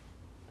me.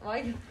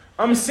 Why?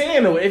 I'm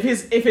saying though, if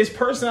his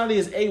personality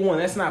is A1,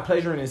 that's not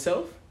pleasure in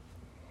itself.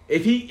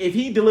 If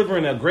he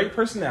delivering a great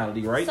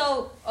personality, right?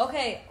 So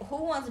okay,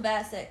 who wants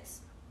bad sex?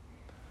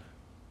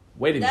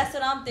 Wait a minute. That's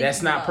what I'm thinking.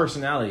 That's not about.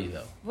 personality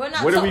though. We're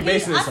not. What so are we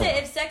basing I this on?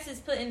 said if sex is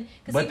putting.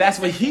 But that's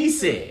what he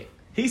said.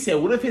 He said,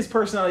 what if his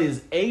personality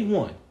is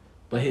A1,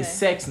 but his Okay.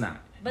 sex not?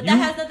 But that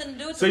has nothing to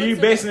do with. So the you looks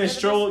of basing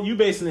the- it you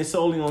basing it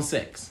solely on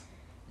sex.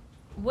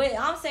 What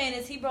I'm saying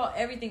is he brought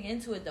everything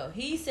into it though.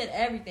 He said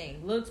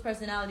everything: looks,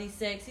 personality,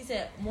 sex. He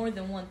said more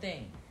than one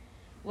thing.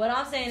 What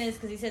I'm saying is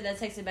because he said that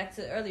takes it back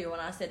to earlier when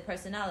I said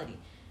personality.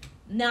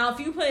 Now,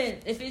 you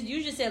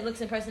just said looks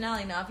and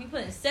personality. Now, if you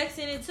putting sex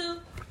in it too,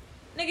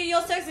 nigga,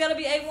 your sex gotta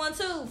be A1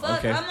 too. Fuck,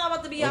 Okay. I'm not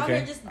about to be out Okay.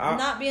 here just I-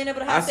 not being able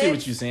to I have see sex.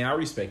 what you're saying. I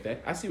respect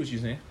that. I see what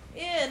you're saying.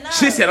 Yeah, nah.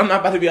 She said, I'm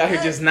not about to be out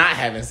here just not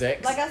having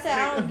sex. Like I said,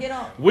 I don't get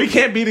on. We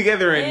can't be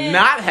together and And-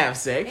 not have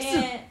sex.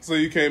 And So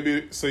you can't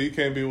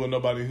be with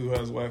nobody who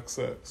has whack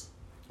sex.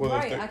 Well,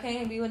 right, I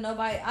can't be with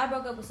nobody. I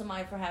broke up with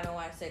somebody for having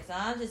whack sex.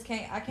 I just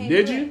can't. I can't.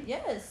 Did do you? It.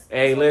 Yes.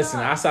 Hey, Swear to listen,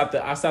 God.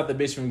 I stopped the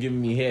bitch from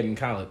giving me head in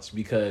college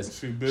because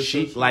She bitched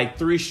she you? like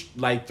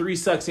three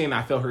sucks in,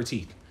 I felt her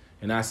teeth,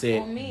 and I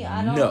said, On me,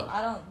 I don't. no.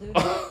 I don't do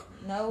that.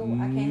 No, I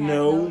can't have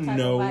No, no type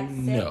no, of whack sex.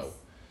 no.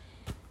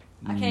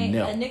 I can't.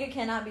 No. A nigga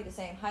cannot be the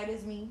same height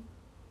as me.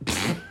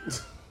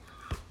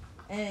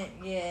 And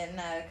yeah,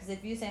 no, because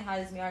if you same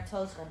height as me, our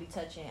toes gonna be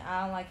touching.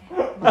 I don't like.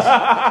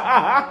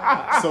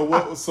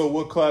 So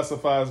what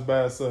classifies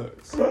bad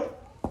sex?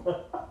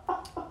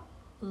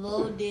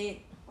 Little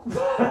dick,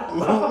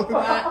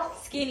 right,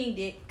 skinny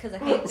dick, because I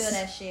can't feel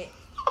that shit.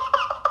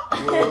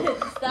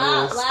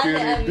 Stop laughing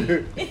at me.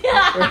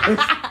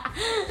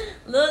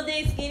 Little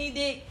dick, skinny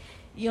dick.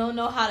 You don't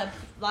know how to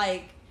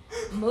like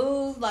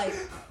move. Like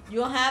you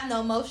don't have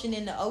no motion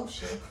in the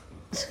ocean.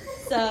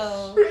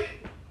 So,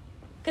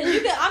 cause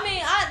you can. I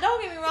mean,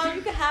 don't get me wrong.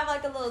 You can have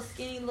like a little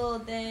skinny little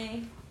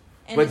thing,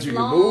 and But it's you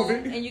can long, move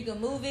it? and you can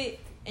move it,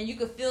 and you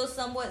can feel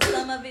some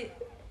of it.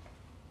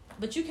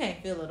 But you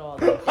can't feel it all.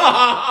 Though.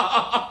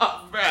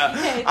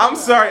 Bruh, I'm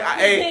sorry.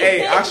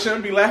 Hey, I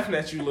shouldn't be laughing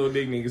at you, little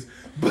dick niggas.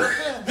 But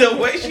the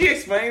way she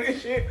explained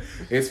this shit,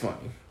 it's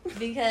funny.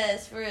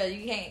 Because for real,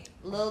 you can't.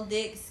 Little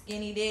dick,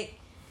 skinny dick.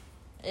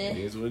 It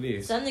is what it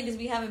is. Some niggas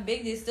be having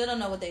big dicks, still don't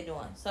know what they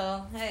doing.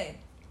 So hey,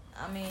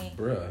 I mean,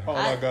 Bruh. All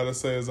I gotta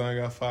say is I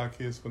ain't got 5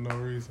 kids for no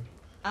reason.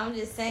 I'm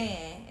just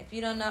saying, if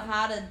you don't know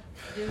how to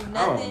do nothing,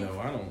 I don't know.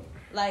 I don't.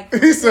 like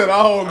He said,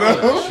 I don't I'm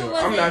know. not sure.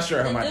 I'm not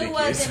sure how my the dick dude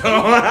is. wasn't- So.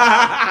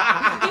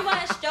 you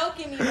weren't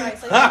stroking me right,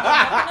 so you wasn't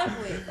fucking up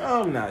with.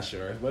 I'm not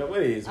sure, but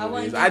what it is, I what it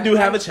wasn't is. I getting do the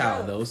have a right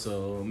child stroke. though,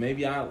 so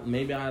maybe I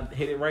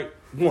hit it right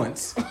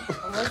once. I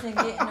wasn't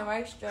getting the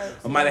right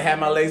strokes. I might have had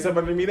my legs up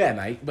under me that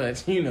night,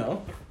 but you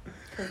know,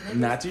 'Cause niggas- I'm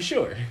not too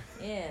sure.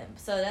 Yeah,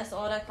 so that's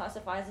all that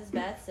classifies as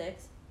bad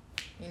sex.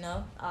 You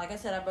know, like I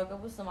said, I broke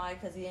up with somebody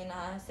because he didn't know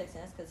how to have sex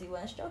sense because he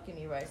wasn't stroking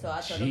me right. So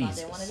I told him I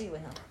didn't want to be with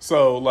him.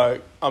 So,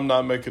 like, I'm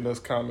not making this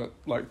comment,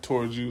 like,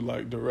 towards you,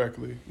 like,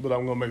 directly, but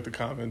I'm gonna make the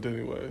comment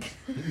anyways.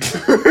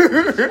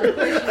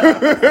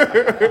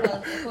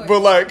 Of course. But,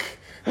 like,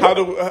 how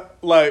do,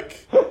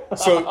 like,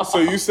 so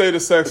you say the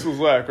sex was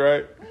whack,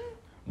 right?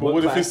 But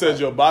what if he said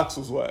your box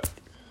was whack?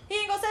 He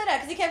ain't gonna say that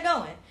because he kept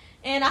going,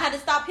 and I had to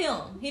stop him.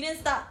 He didn't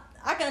stop.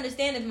 I can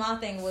understand if my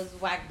thing was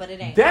whack, but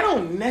it ain't. That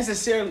don't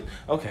necessarily.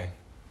 Okay.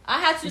 I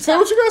had to. Say stop.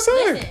 what you gotta say.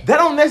 Listen, That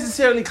don't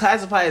necessarily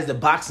classify as the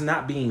box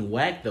not being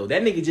whacked though.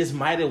 That nigga just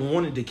might have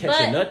wanted to catch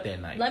a But nut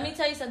that night. let me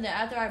tell you something.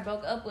 After I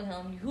broke up with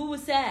him, who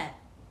was sad?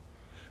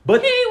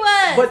 But He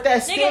was. But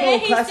that Nigga, still and don't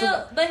he classify.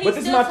 still- but he this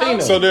is still my thing told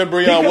though. me. So then, He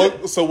Breon, coulda-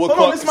 what? So what?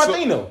 Hold on, this is my so-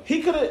 thing though.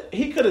 He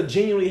could have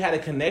genuinely had a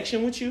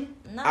connection with you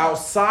No.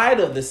 outside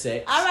of the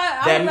sex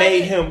I that would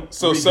made rather- him.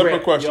 So regret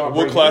separate question: y'all what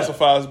breaking up.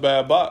 classifies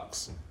bad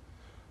box?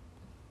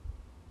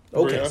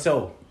 Okay, Breon?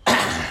 so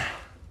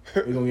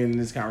we're gonna get into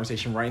this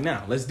conversation right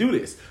now. Let's do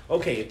this.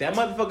 Okay, if that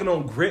motherfucker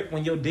don't grip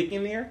when your dick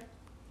in there,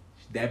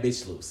 that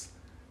bitch loose.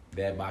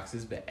 That box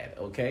is bad.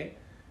 Okay,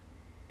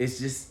 it's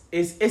just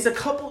it's a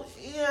couple.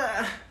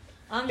 Yeah,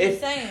 I'm just If-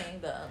 saying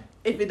though.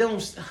 if it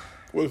don't,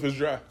 What if it's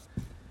dry?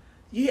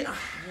 yeah,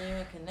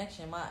 Genuine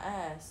connection, my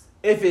ass.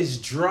 if it's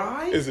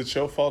dry, Is it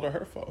your fault or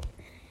her fault?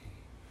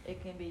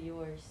 It can be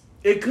yours.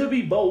 it could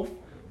be both.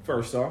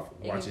 First off,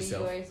 It watch can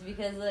yourself. be yours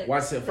because look.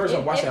 Watch it. First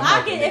off, watch if that I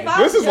mouth, get, nigga. if I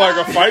This is like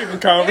a dry- fighting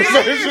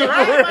conversation.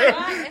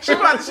 Right? She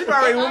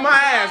probably with my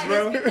ass,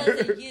 bro. It's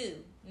because of you,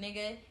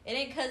 nigga. It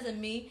ain't because of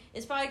me.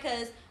 It's probably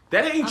because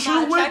That ain't I'm true.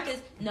 not What?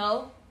 attracted.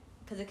 No,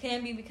 because it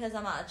can be because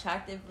I'm not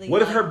attractively.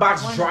 What if her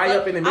box wanna dry fuck.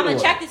 up in the middle I'm of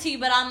attracted to you,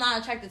 but I'm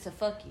not attracted to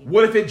fuck you.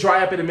 What if it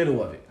dry up in the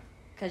middle of it?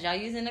 Because y'all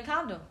using a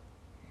condom.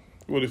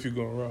 What if you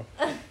going raw?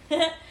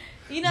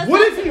 You know.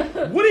 What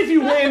if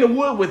you lay in the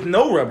wood with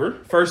no rubber?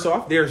 First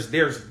off, there's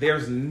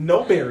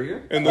no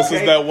barrier. And this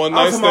is that one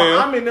night I'm talking about,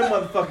 stand? I'm in them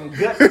motherfucking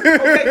gut.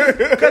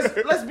 Okay, because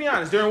let's be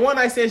honest, during one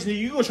night stand,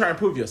 you gonna try and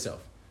prove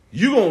yourself.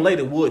 You gonna lay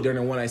the wood during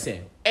the one night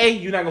stand. A,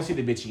 you're not gonna see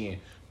the bitch again.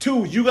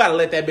 2, you gotta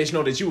let that bitch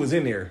know that you was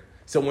in there.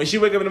 So when she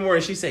wake up in the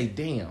morning, she say,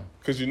 damn.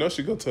 Because you know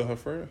she go tell her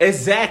friend.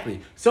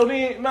 Exactly. So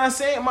then, my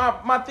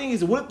thing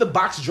is, what if the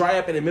box dry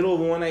up in the middle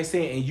of a one night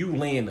stand and you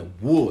lay in the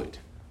wood?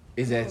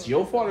 Is that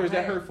your fault or is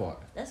that her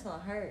fault? That's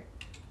gonna hurt.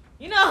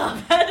 You know how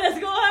bad that's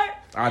gonna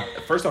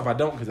hurt? First off, I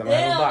don't because I don't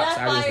have a box.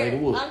 I just lay the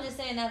wood. I'm just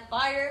saying that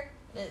fire,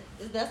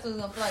 that's what's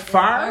gonna feel like.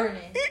 Fire?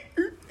 Burning.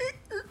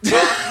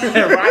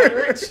 Right,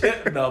 Rich?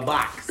 The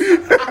box.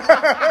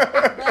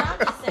 But I'm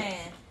just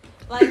saying,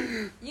 like,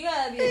 you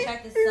gotta be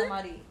attracted to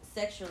somebody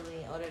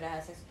sexually in order to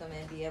have sex with them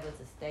and be able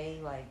to stay,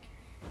 like,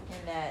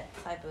 in that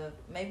type of.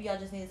 Maybe y'all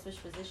just need to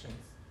switch positions.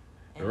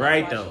 And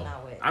Right, that's why though. she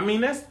not wet. I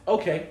mean, that's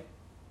okay.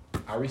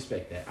 I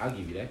respect that. I'll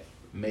give you that.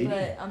 Maybe.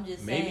 But I'm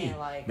just saying,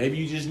 like. Maybe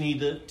you just need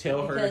to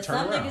tell her to Because turn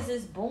some around. niggas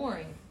is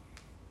boring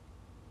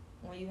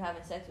when you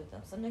having sex with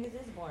them. Some niggas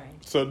is boring.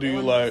 So do They you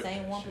want like? the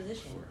same one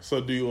position?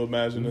 So do you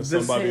imagine it's The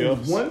somebody same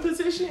else? one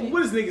position?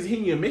 What is niggas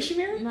hitting you a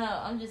missionary? No,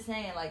 I'm just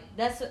saying, like,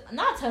 that's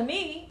not to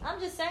me. I'm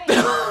just saying.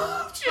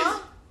 Huh?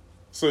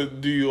 So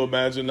do you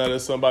imagine that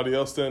it's somebody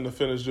else then to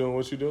finish doing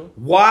what you doing?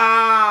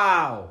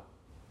 Wow.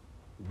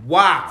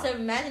 So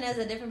imagine as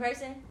a different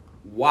person.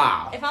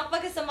 Wow. If I'm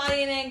fucking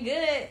somebody and it ain't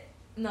good,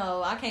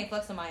 no, I can't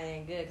fuck somebody that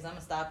ain't good because I'm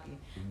gonna stop you.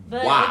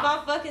 But Wow. if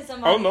I'm fucking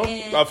somebody, Oh no,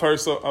 and I've heard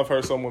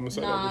some women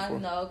say that nah, before.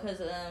 no,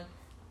 because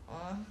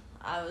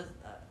I was.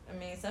 I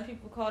mean, some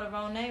people call the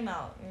wrong name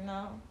out. You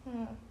know,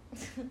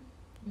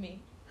 me.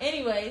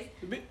 Anyways,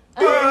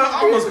 I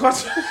almost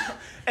caught you.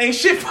 Ain't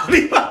shit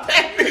funny about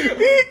that nigga.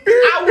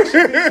 I wish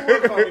a bitch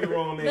would call me the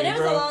wrong name, but it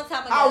was bro. a long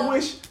time ago. I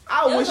wish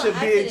was a on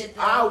bitch. accident,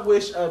 though. I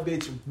wish a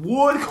bitch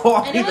would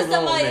call And me it was the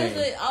wrong somebody.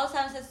 name. I was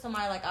having sex with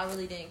somebody like I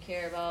really didn't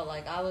care about.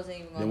 Like I wasn't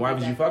even. Gonna Then why do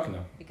was that you fucking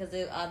them? Because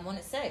I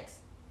wanted sex.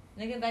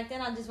 Nigga, back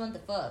then I just wanted to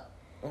fuck.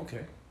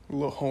 Okay.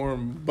 Little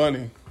horn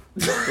bunny.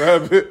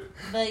 Rabbit.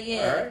 But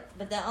yeah, Alright.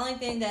 but the only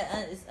thing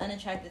that is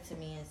unattractive to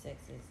me in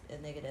sex is a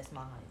nigga that's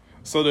my height.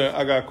 So then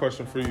I got a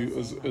question for you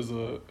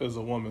as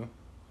a woman.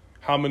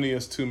 How many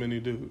is too many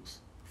dudes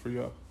for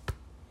y'all?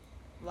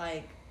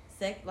 Like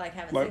sex, like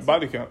having Like sex.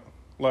 body count.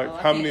 Like Oh, I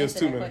how can't many is answer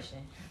too that many?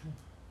 question.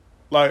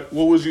 Like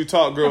what was you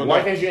taught growing Why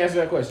up? can't you answer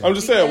that question? I'm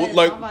just saying, Because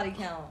like my body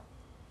count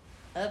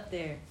up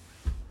there.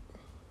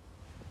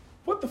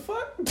 What the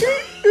fuck? I'm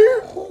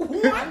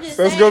just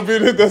that's saying. gonna be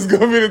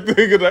the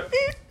thing of that.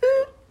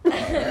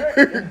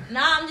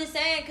 Nah, I'm just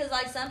saying because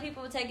like some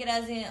people would take it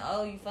as in,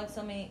 oh, you fucked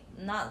so many.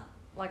 Not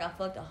like I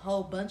fucked a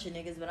whole bunch of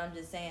niggas, but I'm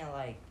just saying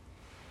like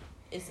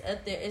it's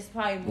up there. It's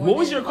probably more. What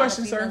was than your a lot of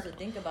question, sir? females would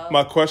think about.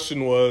 My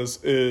question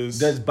is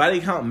Does body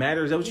count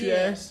matter? Is that what you Yeah.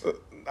 asked?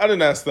 I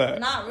didn't ask that.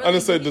 Not really, I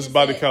didn't say you does just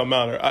body said, count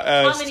matter. I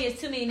how asked many is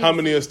too many? how niggas?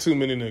 many is too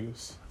many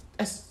niggas.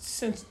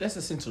 That's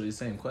essentially the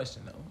same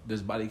question though.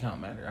 Does body count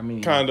matter? I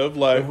mean, Kind of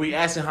like if we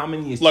asking how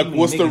many is like too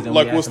what's many the niggas, then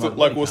like we what's asking the about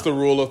like body what's the count.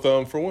 rule of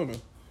thumb for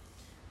women?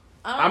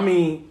 I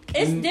mean,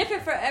 It's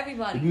different for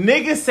everybody.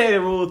 niggas say the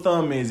rule of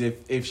thumb is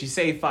if she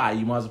say 5,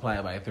 you multiply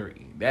it by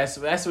 3. That's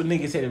what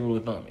niggas say the rule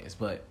of thumb is.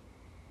 But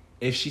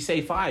if she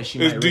say 5, she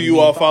might. Do really you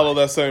mean all 5. follow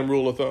that same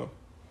rule of thumb?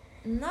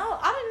 No,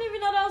 I didn't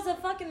even know that was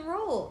a fucking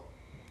rule.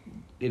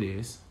 It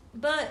is.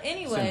 But It's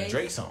in the anyways,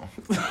 Drake song.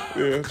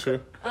 Yeah, true.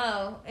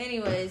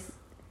 anyways,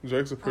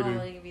 Drake's a I don't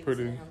really pretty give a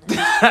pretty. shit on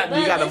that.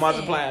 you got to listen,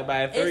 multiply it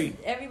by 3.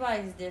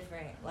 Everybody's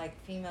different, like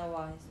female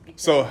wise.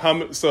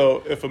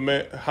 So if a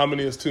man, how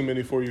many is too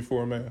many for you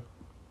for a man?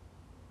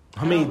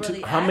 How I many? don't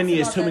really How ask many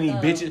is about too that, many though.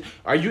 bitches?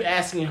 Are you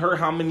asking her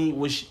how many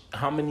was?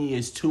 How many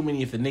is too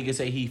many if the nigga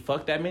say he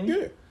fucked that many?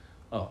 Yeah.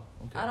 Oh,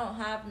 okay. I don't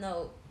have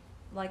no,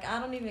 like I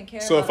don't even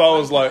care. So about if I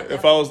was body like, count.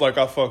 if I was like,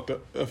 I fucked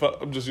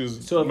up. I'm just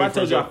using. So if me I for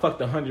told you I example.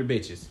 fucked 100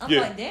 bitches, I'm Yeah.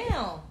 like,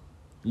 damn.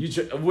 you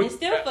It's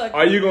still fucked.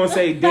 are you gonna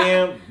say,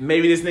 damn,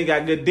 maybe this nigga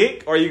got good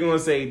dick, or are you gonna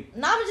say,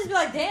 No, I'm just be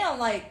like, damn.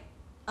 Like,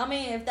 I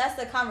mean, if that's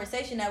the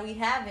conversation that we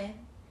having,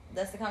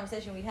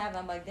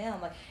 I'm like,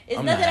 damn. Like, it's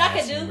I'm nothing not I can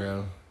asking, do.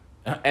 bro.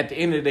 At the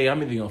end of the day,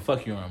 I'm either gonna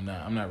fuck you or I'm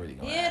not. I'm not really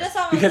gonna. Yeah, ask. that's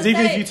all I'm Because gonna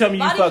even say. if you tell me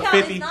you Body fuck count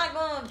 50, it's not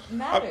gonna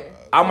matter.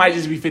 I might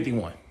just be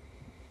 51.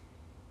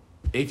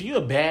 If you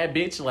a bad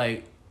bitch,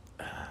 like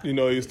You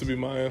know, it used to be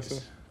my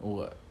answer.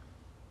 what?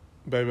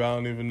 Baby, I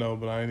don't even know,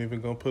 but I ain't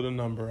even gonna put a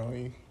number on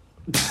you.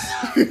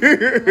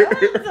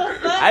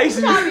 I used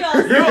to.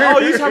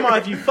 You talking about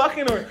if you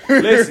fucking or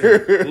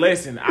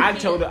listen. I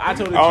told I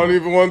don't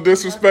even want to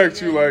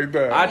disrespect you like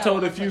that. I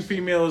told a few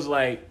females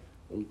like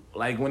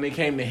when it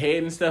came to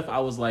head and stuff, I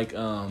was like,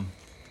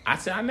 I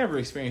said I never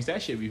experienced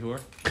that shit before.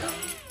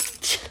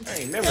 I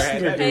ain't never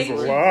had that He's a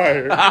before.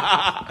 liar.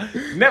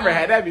 Never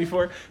had that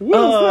before. What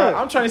is that?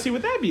 I'm trying to see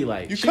what that be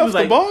like. You She cuffed was the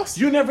like, boss?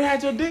 You never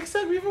had your dick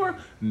sucked before?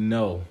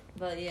 No.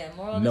 But yeah,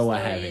 moral of No, the I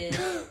story haven't.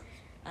 is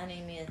I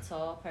need me a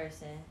tall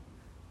person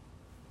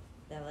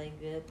that like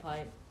good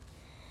pipe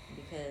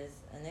because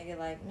a nigga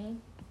like me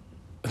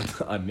A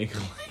nigga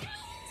like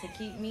to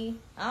keep me.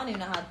 I don't even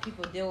know how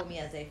people deal with me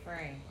as a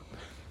friend.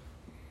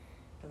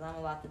 Because I'm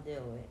a lot to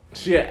deal with.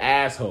 She an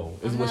asshole,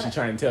 is I'm what not she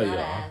trying to tell not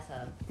y'all. an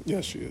asshole.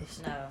 Yes, she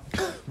is. No.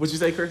 What you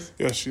say, Chris?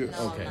 Yes, she is.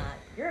 No, Okay. I'm not.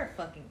 You're a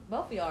fucking...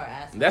 Both of y'all are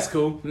assholes. That's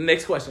cool.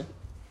 Next question.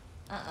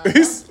 Don't turn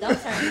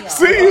me off.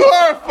 See, you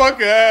are a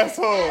fucking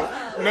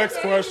asshole. Next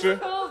question.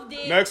 Proved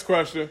it. Next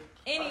question.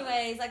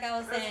 Anyways, like I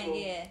was saying,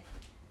 yeah.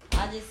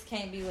 I just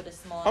can't be with a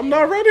small I'm nigga.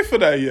 not ready for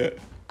that yet.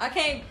 I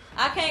can't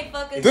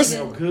fuck a This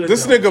nigga. good,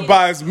 this though. nigga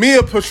buys me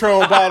a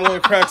Patron bottle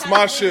and cracks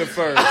my shit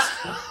first.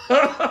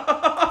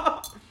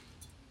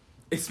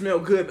 It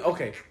smelled good.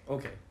 Okay.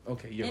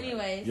 You're Anyways.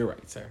 right. You're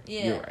right, sir.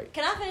 Yeah. You're right.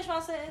 Can I finish my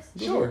sentence?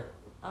 Sure.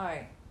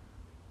 Alright.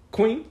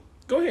 Queen,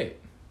 go ahead.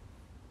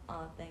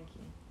 Oh, thank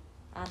you.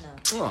 I know.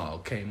 Oh,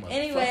 okay, motherfucker.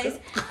 Anyways,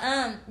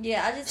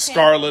 yeah, I just can't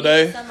Scarlet be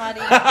A. with somebody.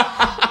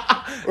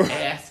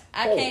 Ass.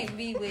 I can't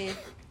be with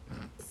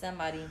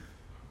somebody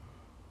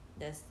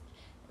that's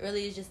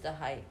really is just the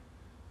height.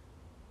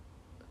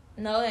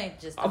 No, it ain't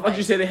just the I thought height.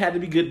 you said it had to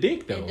be good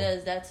dick, though. It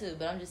does that too,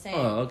 but I'm just saying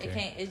Oh, okay. it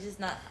can't. It's just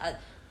not.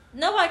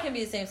 Nobody can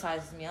be the same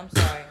size as me. I'm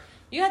sorry.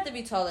 You have to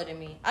be taller than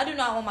me. I do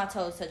not want my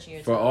toes touching your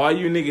toes. For all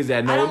you niggas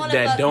that I don't know wanna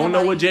that fuck don't know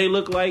nobody. what Jay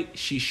look like,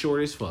 she's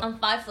short as fuck. I'm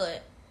 5 foot.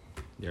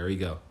 There we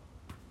go.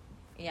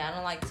 Yeah, I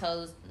don't like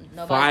toes.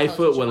 Nobody's 5 toes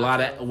foot touching with a my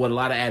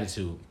lot of toes.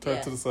 attitude. Turn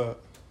Yeah. to the side.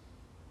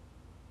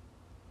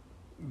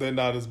 They're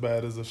not as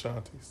bad as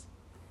Ashanti's.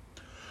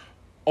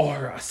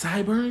 Or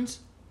sideburns?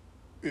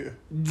 Yeah.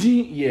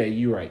 Yeah,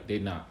 you're right. They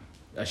not.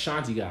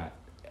 Ashanti got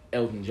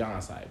Elton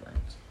John sideburns.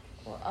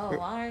 Well,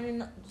 I already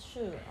know.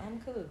 Shoot,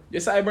 I'm cool. Your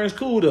sideburns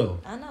cool though.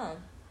 I know.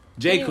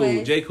 J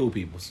Anyways. cool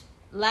peoples.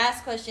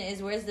 Last question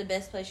is: where's the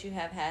best place you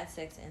have had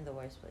sex and the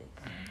worst place?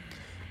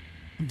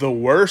 The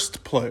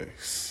worst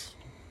place.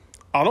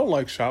 I don't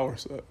like shower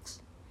sex.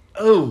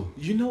 Oh,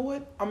 you know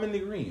what? I'm in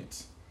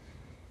agreement.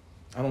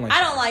 I don't like. I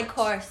don't shower like sex.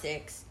 car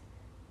sex.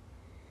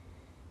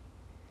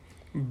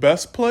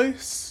 Best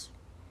place?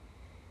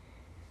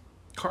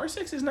 Car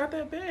sex is not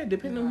that bad,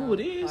 depending on who it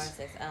Car is.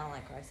 sex. I don't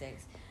like car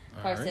sex.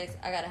 Car Alright. sex.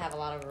 I gotta have a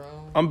lot of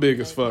room. I'm big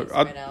as Everything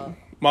fuck. spread out.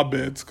 My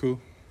bed's cool.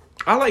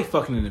 I like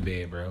fucking in the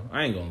bed, bro.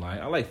 I ain't gonna lie.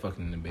 I like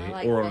fucking in the bed I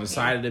like or on the fucking-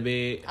 side of the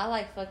bed. I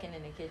like fucking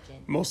in the kitchen.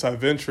 Most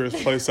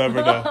adventurous place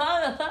ever though.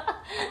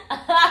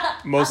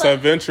 Most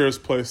adventurous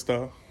place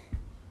though.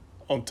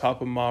 On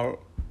top of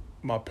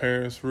my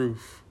parents'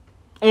 roof.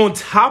 On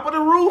top of the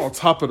roof? On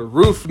top of the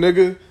roof,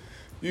 nigga.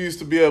 You used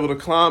to be able to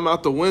climb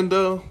out the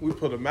window. We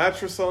put a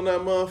mattress on that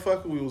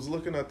motherfucker. We was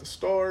looking at the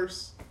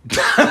stars.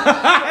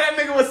 That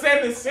nigga was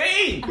setting the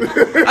scene.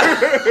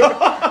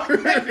 That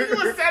nigga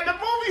was setting the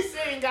movie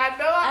scene,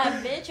 goddamn.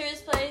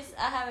 Adventurous place.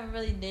 I haven't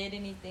really did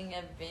anything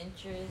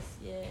adventurous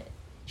yet.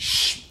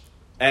 Shh.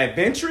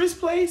 Adventurous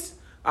place?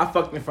 I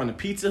fucked in front of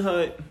Pizza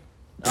Hut.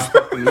 I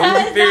fucked in the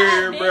That movie is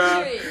theater, not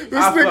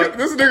bro. adventurous.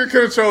 This nigga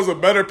could have chose a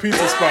better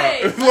pizza Right.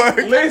 spot. Like,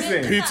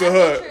 Listen. Pizza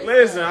Hut.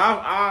 Listen,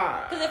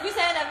 Because if we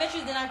say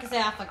adventurous, then I can say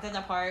I fucked in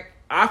the park.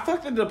 I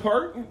fucked in the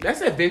park.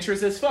 That's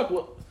adventurous as fuck.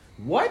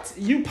 What?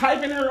 You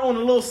piping her on a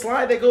little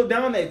slide that go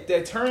down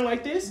that turn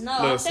like this? No,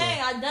 I'm Listen.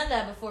 saying I've done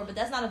that before, but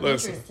that's not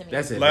adventurous Listen. to me.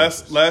 That's it.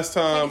 Last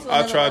time Take it to I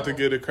another tried to level.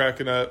 get it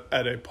cracking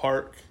at a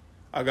park,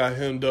 I got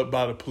hemmed up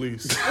by the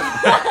police.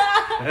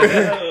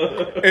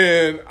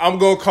 And I'm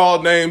gonna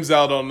call names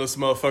out on this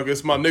motherfucker.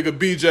 It's my nigga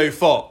BJ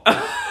fault.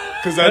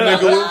 Cause that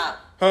nigga was,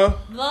 huh?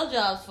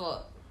 Blowjob's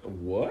fault.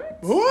 What?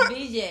 What?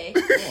 BJ.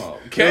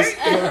 Okay.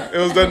 It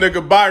was that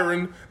nigga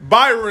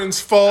Byron's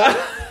fault.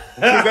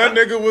 Cause that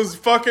nigga was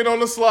fucking on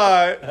the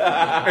slide,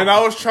 and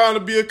I was trying to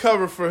be a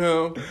cover for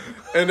him.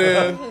 And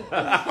then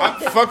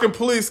fucking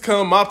police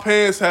come, my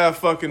pants half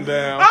fucking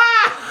down.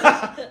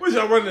 Was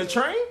y'all running a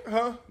train?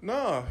 Huh?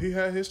 Nah, he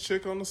had his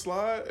chick on the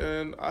slide,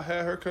 and I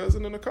had her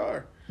cousin in the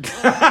car.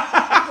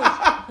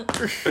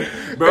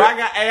 Bro,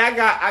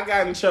 I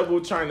got in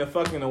trouble trying to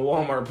fuck in a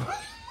Walmart.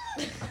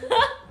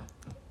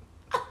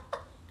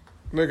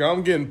 Nigga,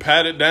 I'm getting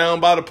patted down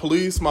by the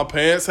police, my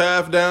pants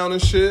half down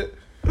and shit.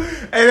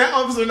 And that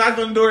officer knocked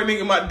on the door,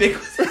 nigga, my dick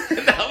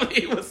was out.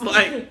 He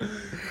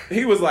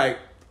was like,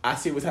 I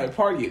see what type of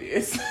party it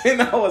is.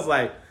 And I was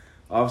like,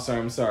 officer,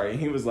 I'm sorry. And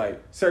he was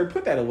like, sir,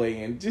 put that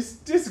away and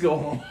just go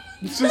home.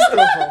 Just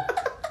go home.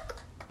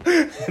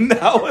 And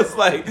I was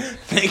like,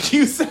 thank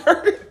you,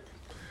 sir.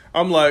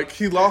 I'm like,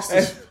 he lost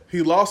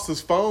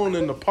his phone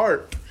in the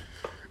park.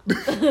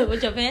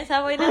 With your pants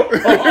halfway down?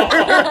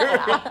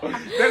 That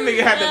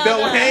nigga had the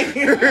door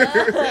hanging.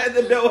 Had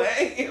the door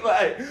hanging.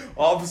 Like,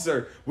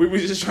 officer, we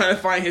was just trying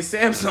to find his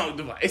Samsung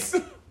device.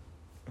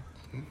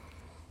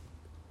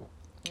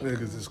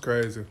 Niggas is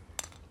crazy.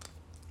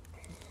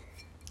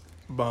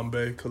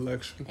 Bombay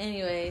collection.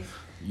 Anyways,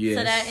 Yes,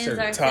 so that ends sir.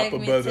 our Top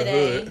segment above the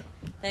today. hood.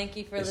 Thank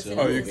you for Yes, listening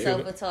sir. Oh, you to get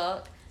Sofa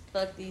Talk.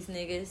 Fuck these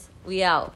niggas. We out.